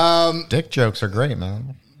 Dick jokes are great,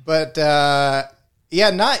 man. But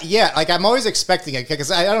not yet. Like I'm always expecting it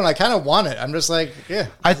because I don't know. I kind of want it. I'm just like, yeah.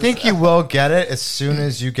 I think you will get it as soon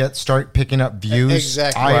as you start picking up views.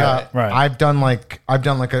 Exactly. Right. I've done like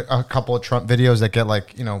a couple of Trump videos that get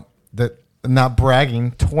like, you know, that. Not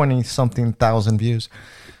bragging, 20-something thousand views.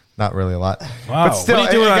 Not really a lot. Wow. But still, what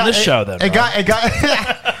are you doing on this show then? It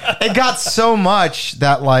got so much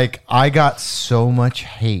that like I got so much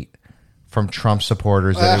hate from Trump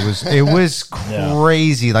supporters that it was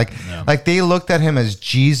crazy. Like they looked at him as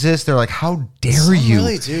Jesus. They're like, how dare you?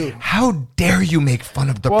 Really do. How dare you make fun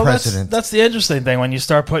of the president? That's the interesting thing when you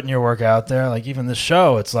start putting your work out there. Like even this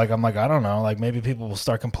show, it's like I'm like, I don't know. Like maybe people will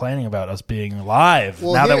start complaining about us being live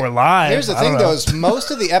now that we're live. Here's the thing, though: is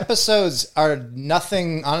most of the episodes are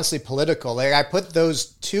nothing honestly political. Like I put those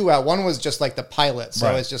 2 out. One was just like the pilot,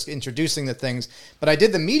 so it's just introducing the things. But I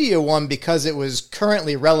did the media one because it was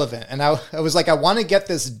currently relevant, and I was like, I want to get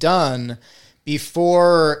this done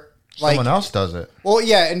before like someone else does it. Well,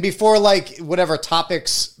 yeah, and before like whatever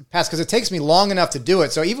topics pass, because it takes me long enough to do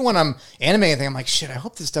it. So even when I'm animating anything, I'm like, shit, I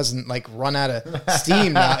hope this doesn't like run out of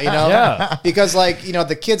steam now, you know? Yeah. Because like, you know,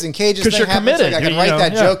 the kids in cages thing you're happens. committed. Like, I can write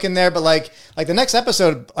that joke in there, but like the next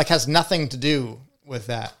episode like has nothing to do with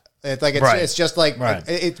that. It's just like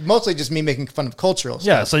it's mostly just me making fun of cultural stuff.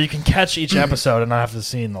 Yeah, so you can catch each episode and not have to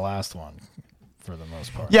see in the last one. for the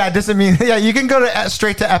most part. Yeah, it doesn't mean. Yeah, you can go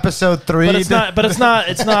straight to episode 3. But it's not. But it's not.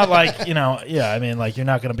 It's not like Yeah, I mean, like you're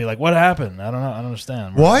not going to be like, what happened? I don't know. I don't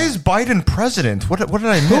understand. Why is Biden president? What did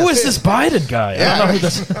I miss? Who is this Biden guy? I don't know who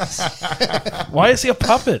this is. Why is he a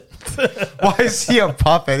puppet? Why is he a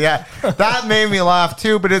puppet? Yeah, that made me laugh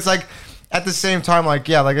too. But it's like at the same time, like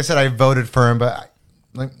I said, I voted for him, but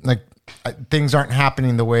things aren't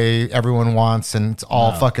happening the way everyone wants, and it's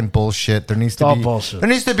all fucking bullshit. There needs to be bullshit. There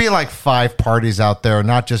needs to be like 5 parties out there,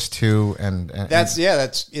 not just 2. And that's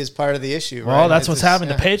part of the issue. Well, right? that's what's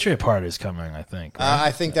happening. The Patriot Party is coming, I think. Right?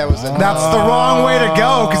 I think that was that's the wrong way to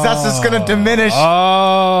go, because that's just going to diminish.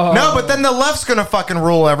 No, but then the left's going to fucking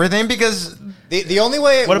rule everything, because the only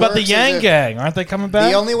way. What about the Yang Gang? Aren't they coming back?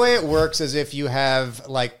 The only way it works is if you have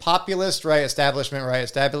like populist right,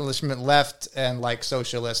 establishment left, and like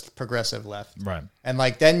socialist progressive left. Right. And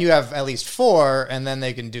like then you have at least 4, and then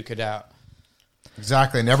they can duke it out.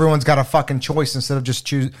 Exactly, and everyone's got a fucking choice instead of just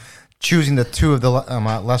choosing the 2 of the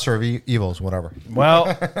lesser of evils, whatever. Well,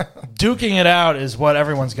 duking it out is what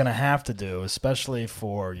everyone's going to have to do, especially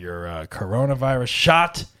for your coronavirus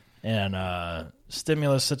shot and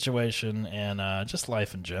stimulus situation and just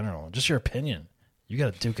life in general. Just your opinion. You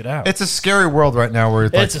got to duke it out. It's a scary world right now.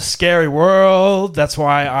 It's a scary world. That's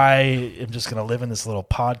why I am just going to live in this little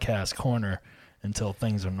podcast corner until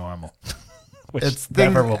things are normal. Which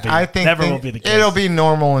never will be. I think never will be the case. It'll be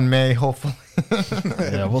normal in May, hopefully.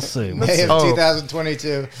 Yeah, we'll see. May of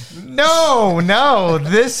 2022. No.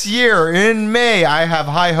 This year in May, I have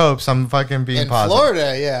high hopes. I'm fucking being positive.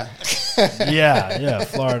 Florida, yeah. yeah,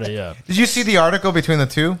 Florida, yeah. Did you see the article between the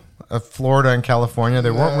 2 of Florida and California?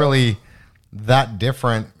 They weren't really that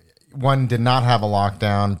different. One did not have a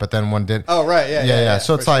lockdown, but then one did. Oh, right, yeah.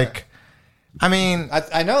 So it's like, I mean,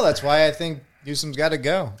 I know that's why I think Newsom's got to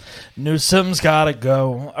go. Newsom's got to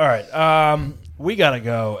go. All right. We got to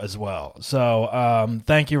go as well. So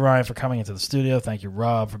thank you, Ryan, for coming into the studio. Thank you,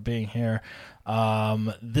 Rob, for being here.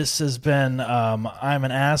 This has been I'm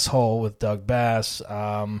an Asshole with Doug Bass.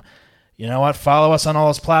 You know what? Follow us on all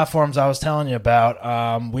those platforms I was telling you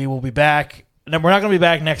about. We will be back. We're not going to be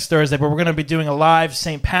back next Thursday, but we're going to be doing a live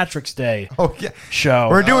St. Patrick's Day show.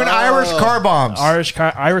 We're doing Irish car bombs. Irish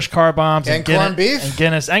car bombs. And corned beef? And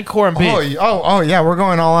Guinness. And corned beef. Oh, yeah, we're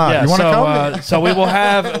going all out. Yeah, you want to come? So we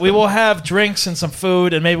will have drinks and some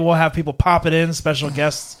food, and maybe we'll have people pop it in, special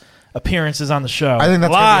guests appearances on the show. I think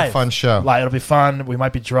that's going to be a fun show. It'll be fun. We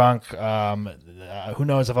might be drunk. Who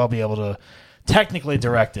knows if I'll be able to technically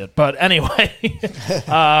direct it, but anyway.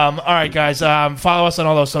 All right, guys, follow us on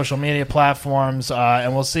all those social media platforms,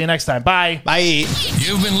 and we'll see you next time. Bye.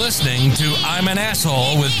 You've been listening to I'm an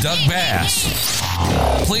Asshole with Doug Bass.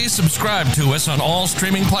 Please subscribe to us on all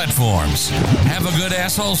streaming platforms. Have a good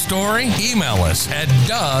asshole story? Email us at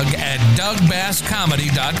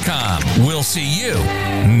doug@dougbasscomedy.com. We'll see you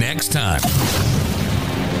next time.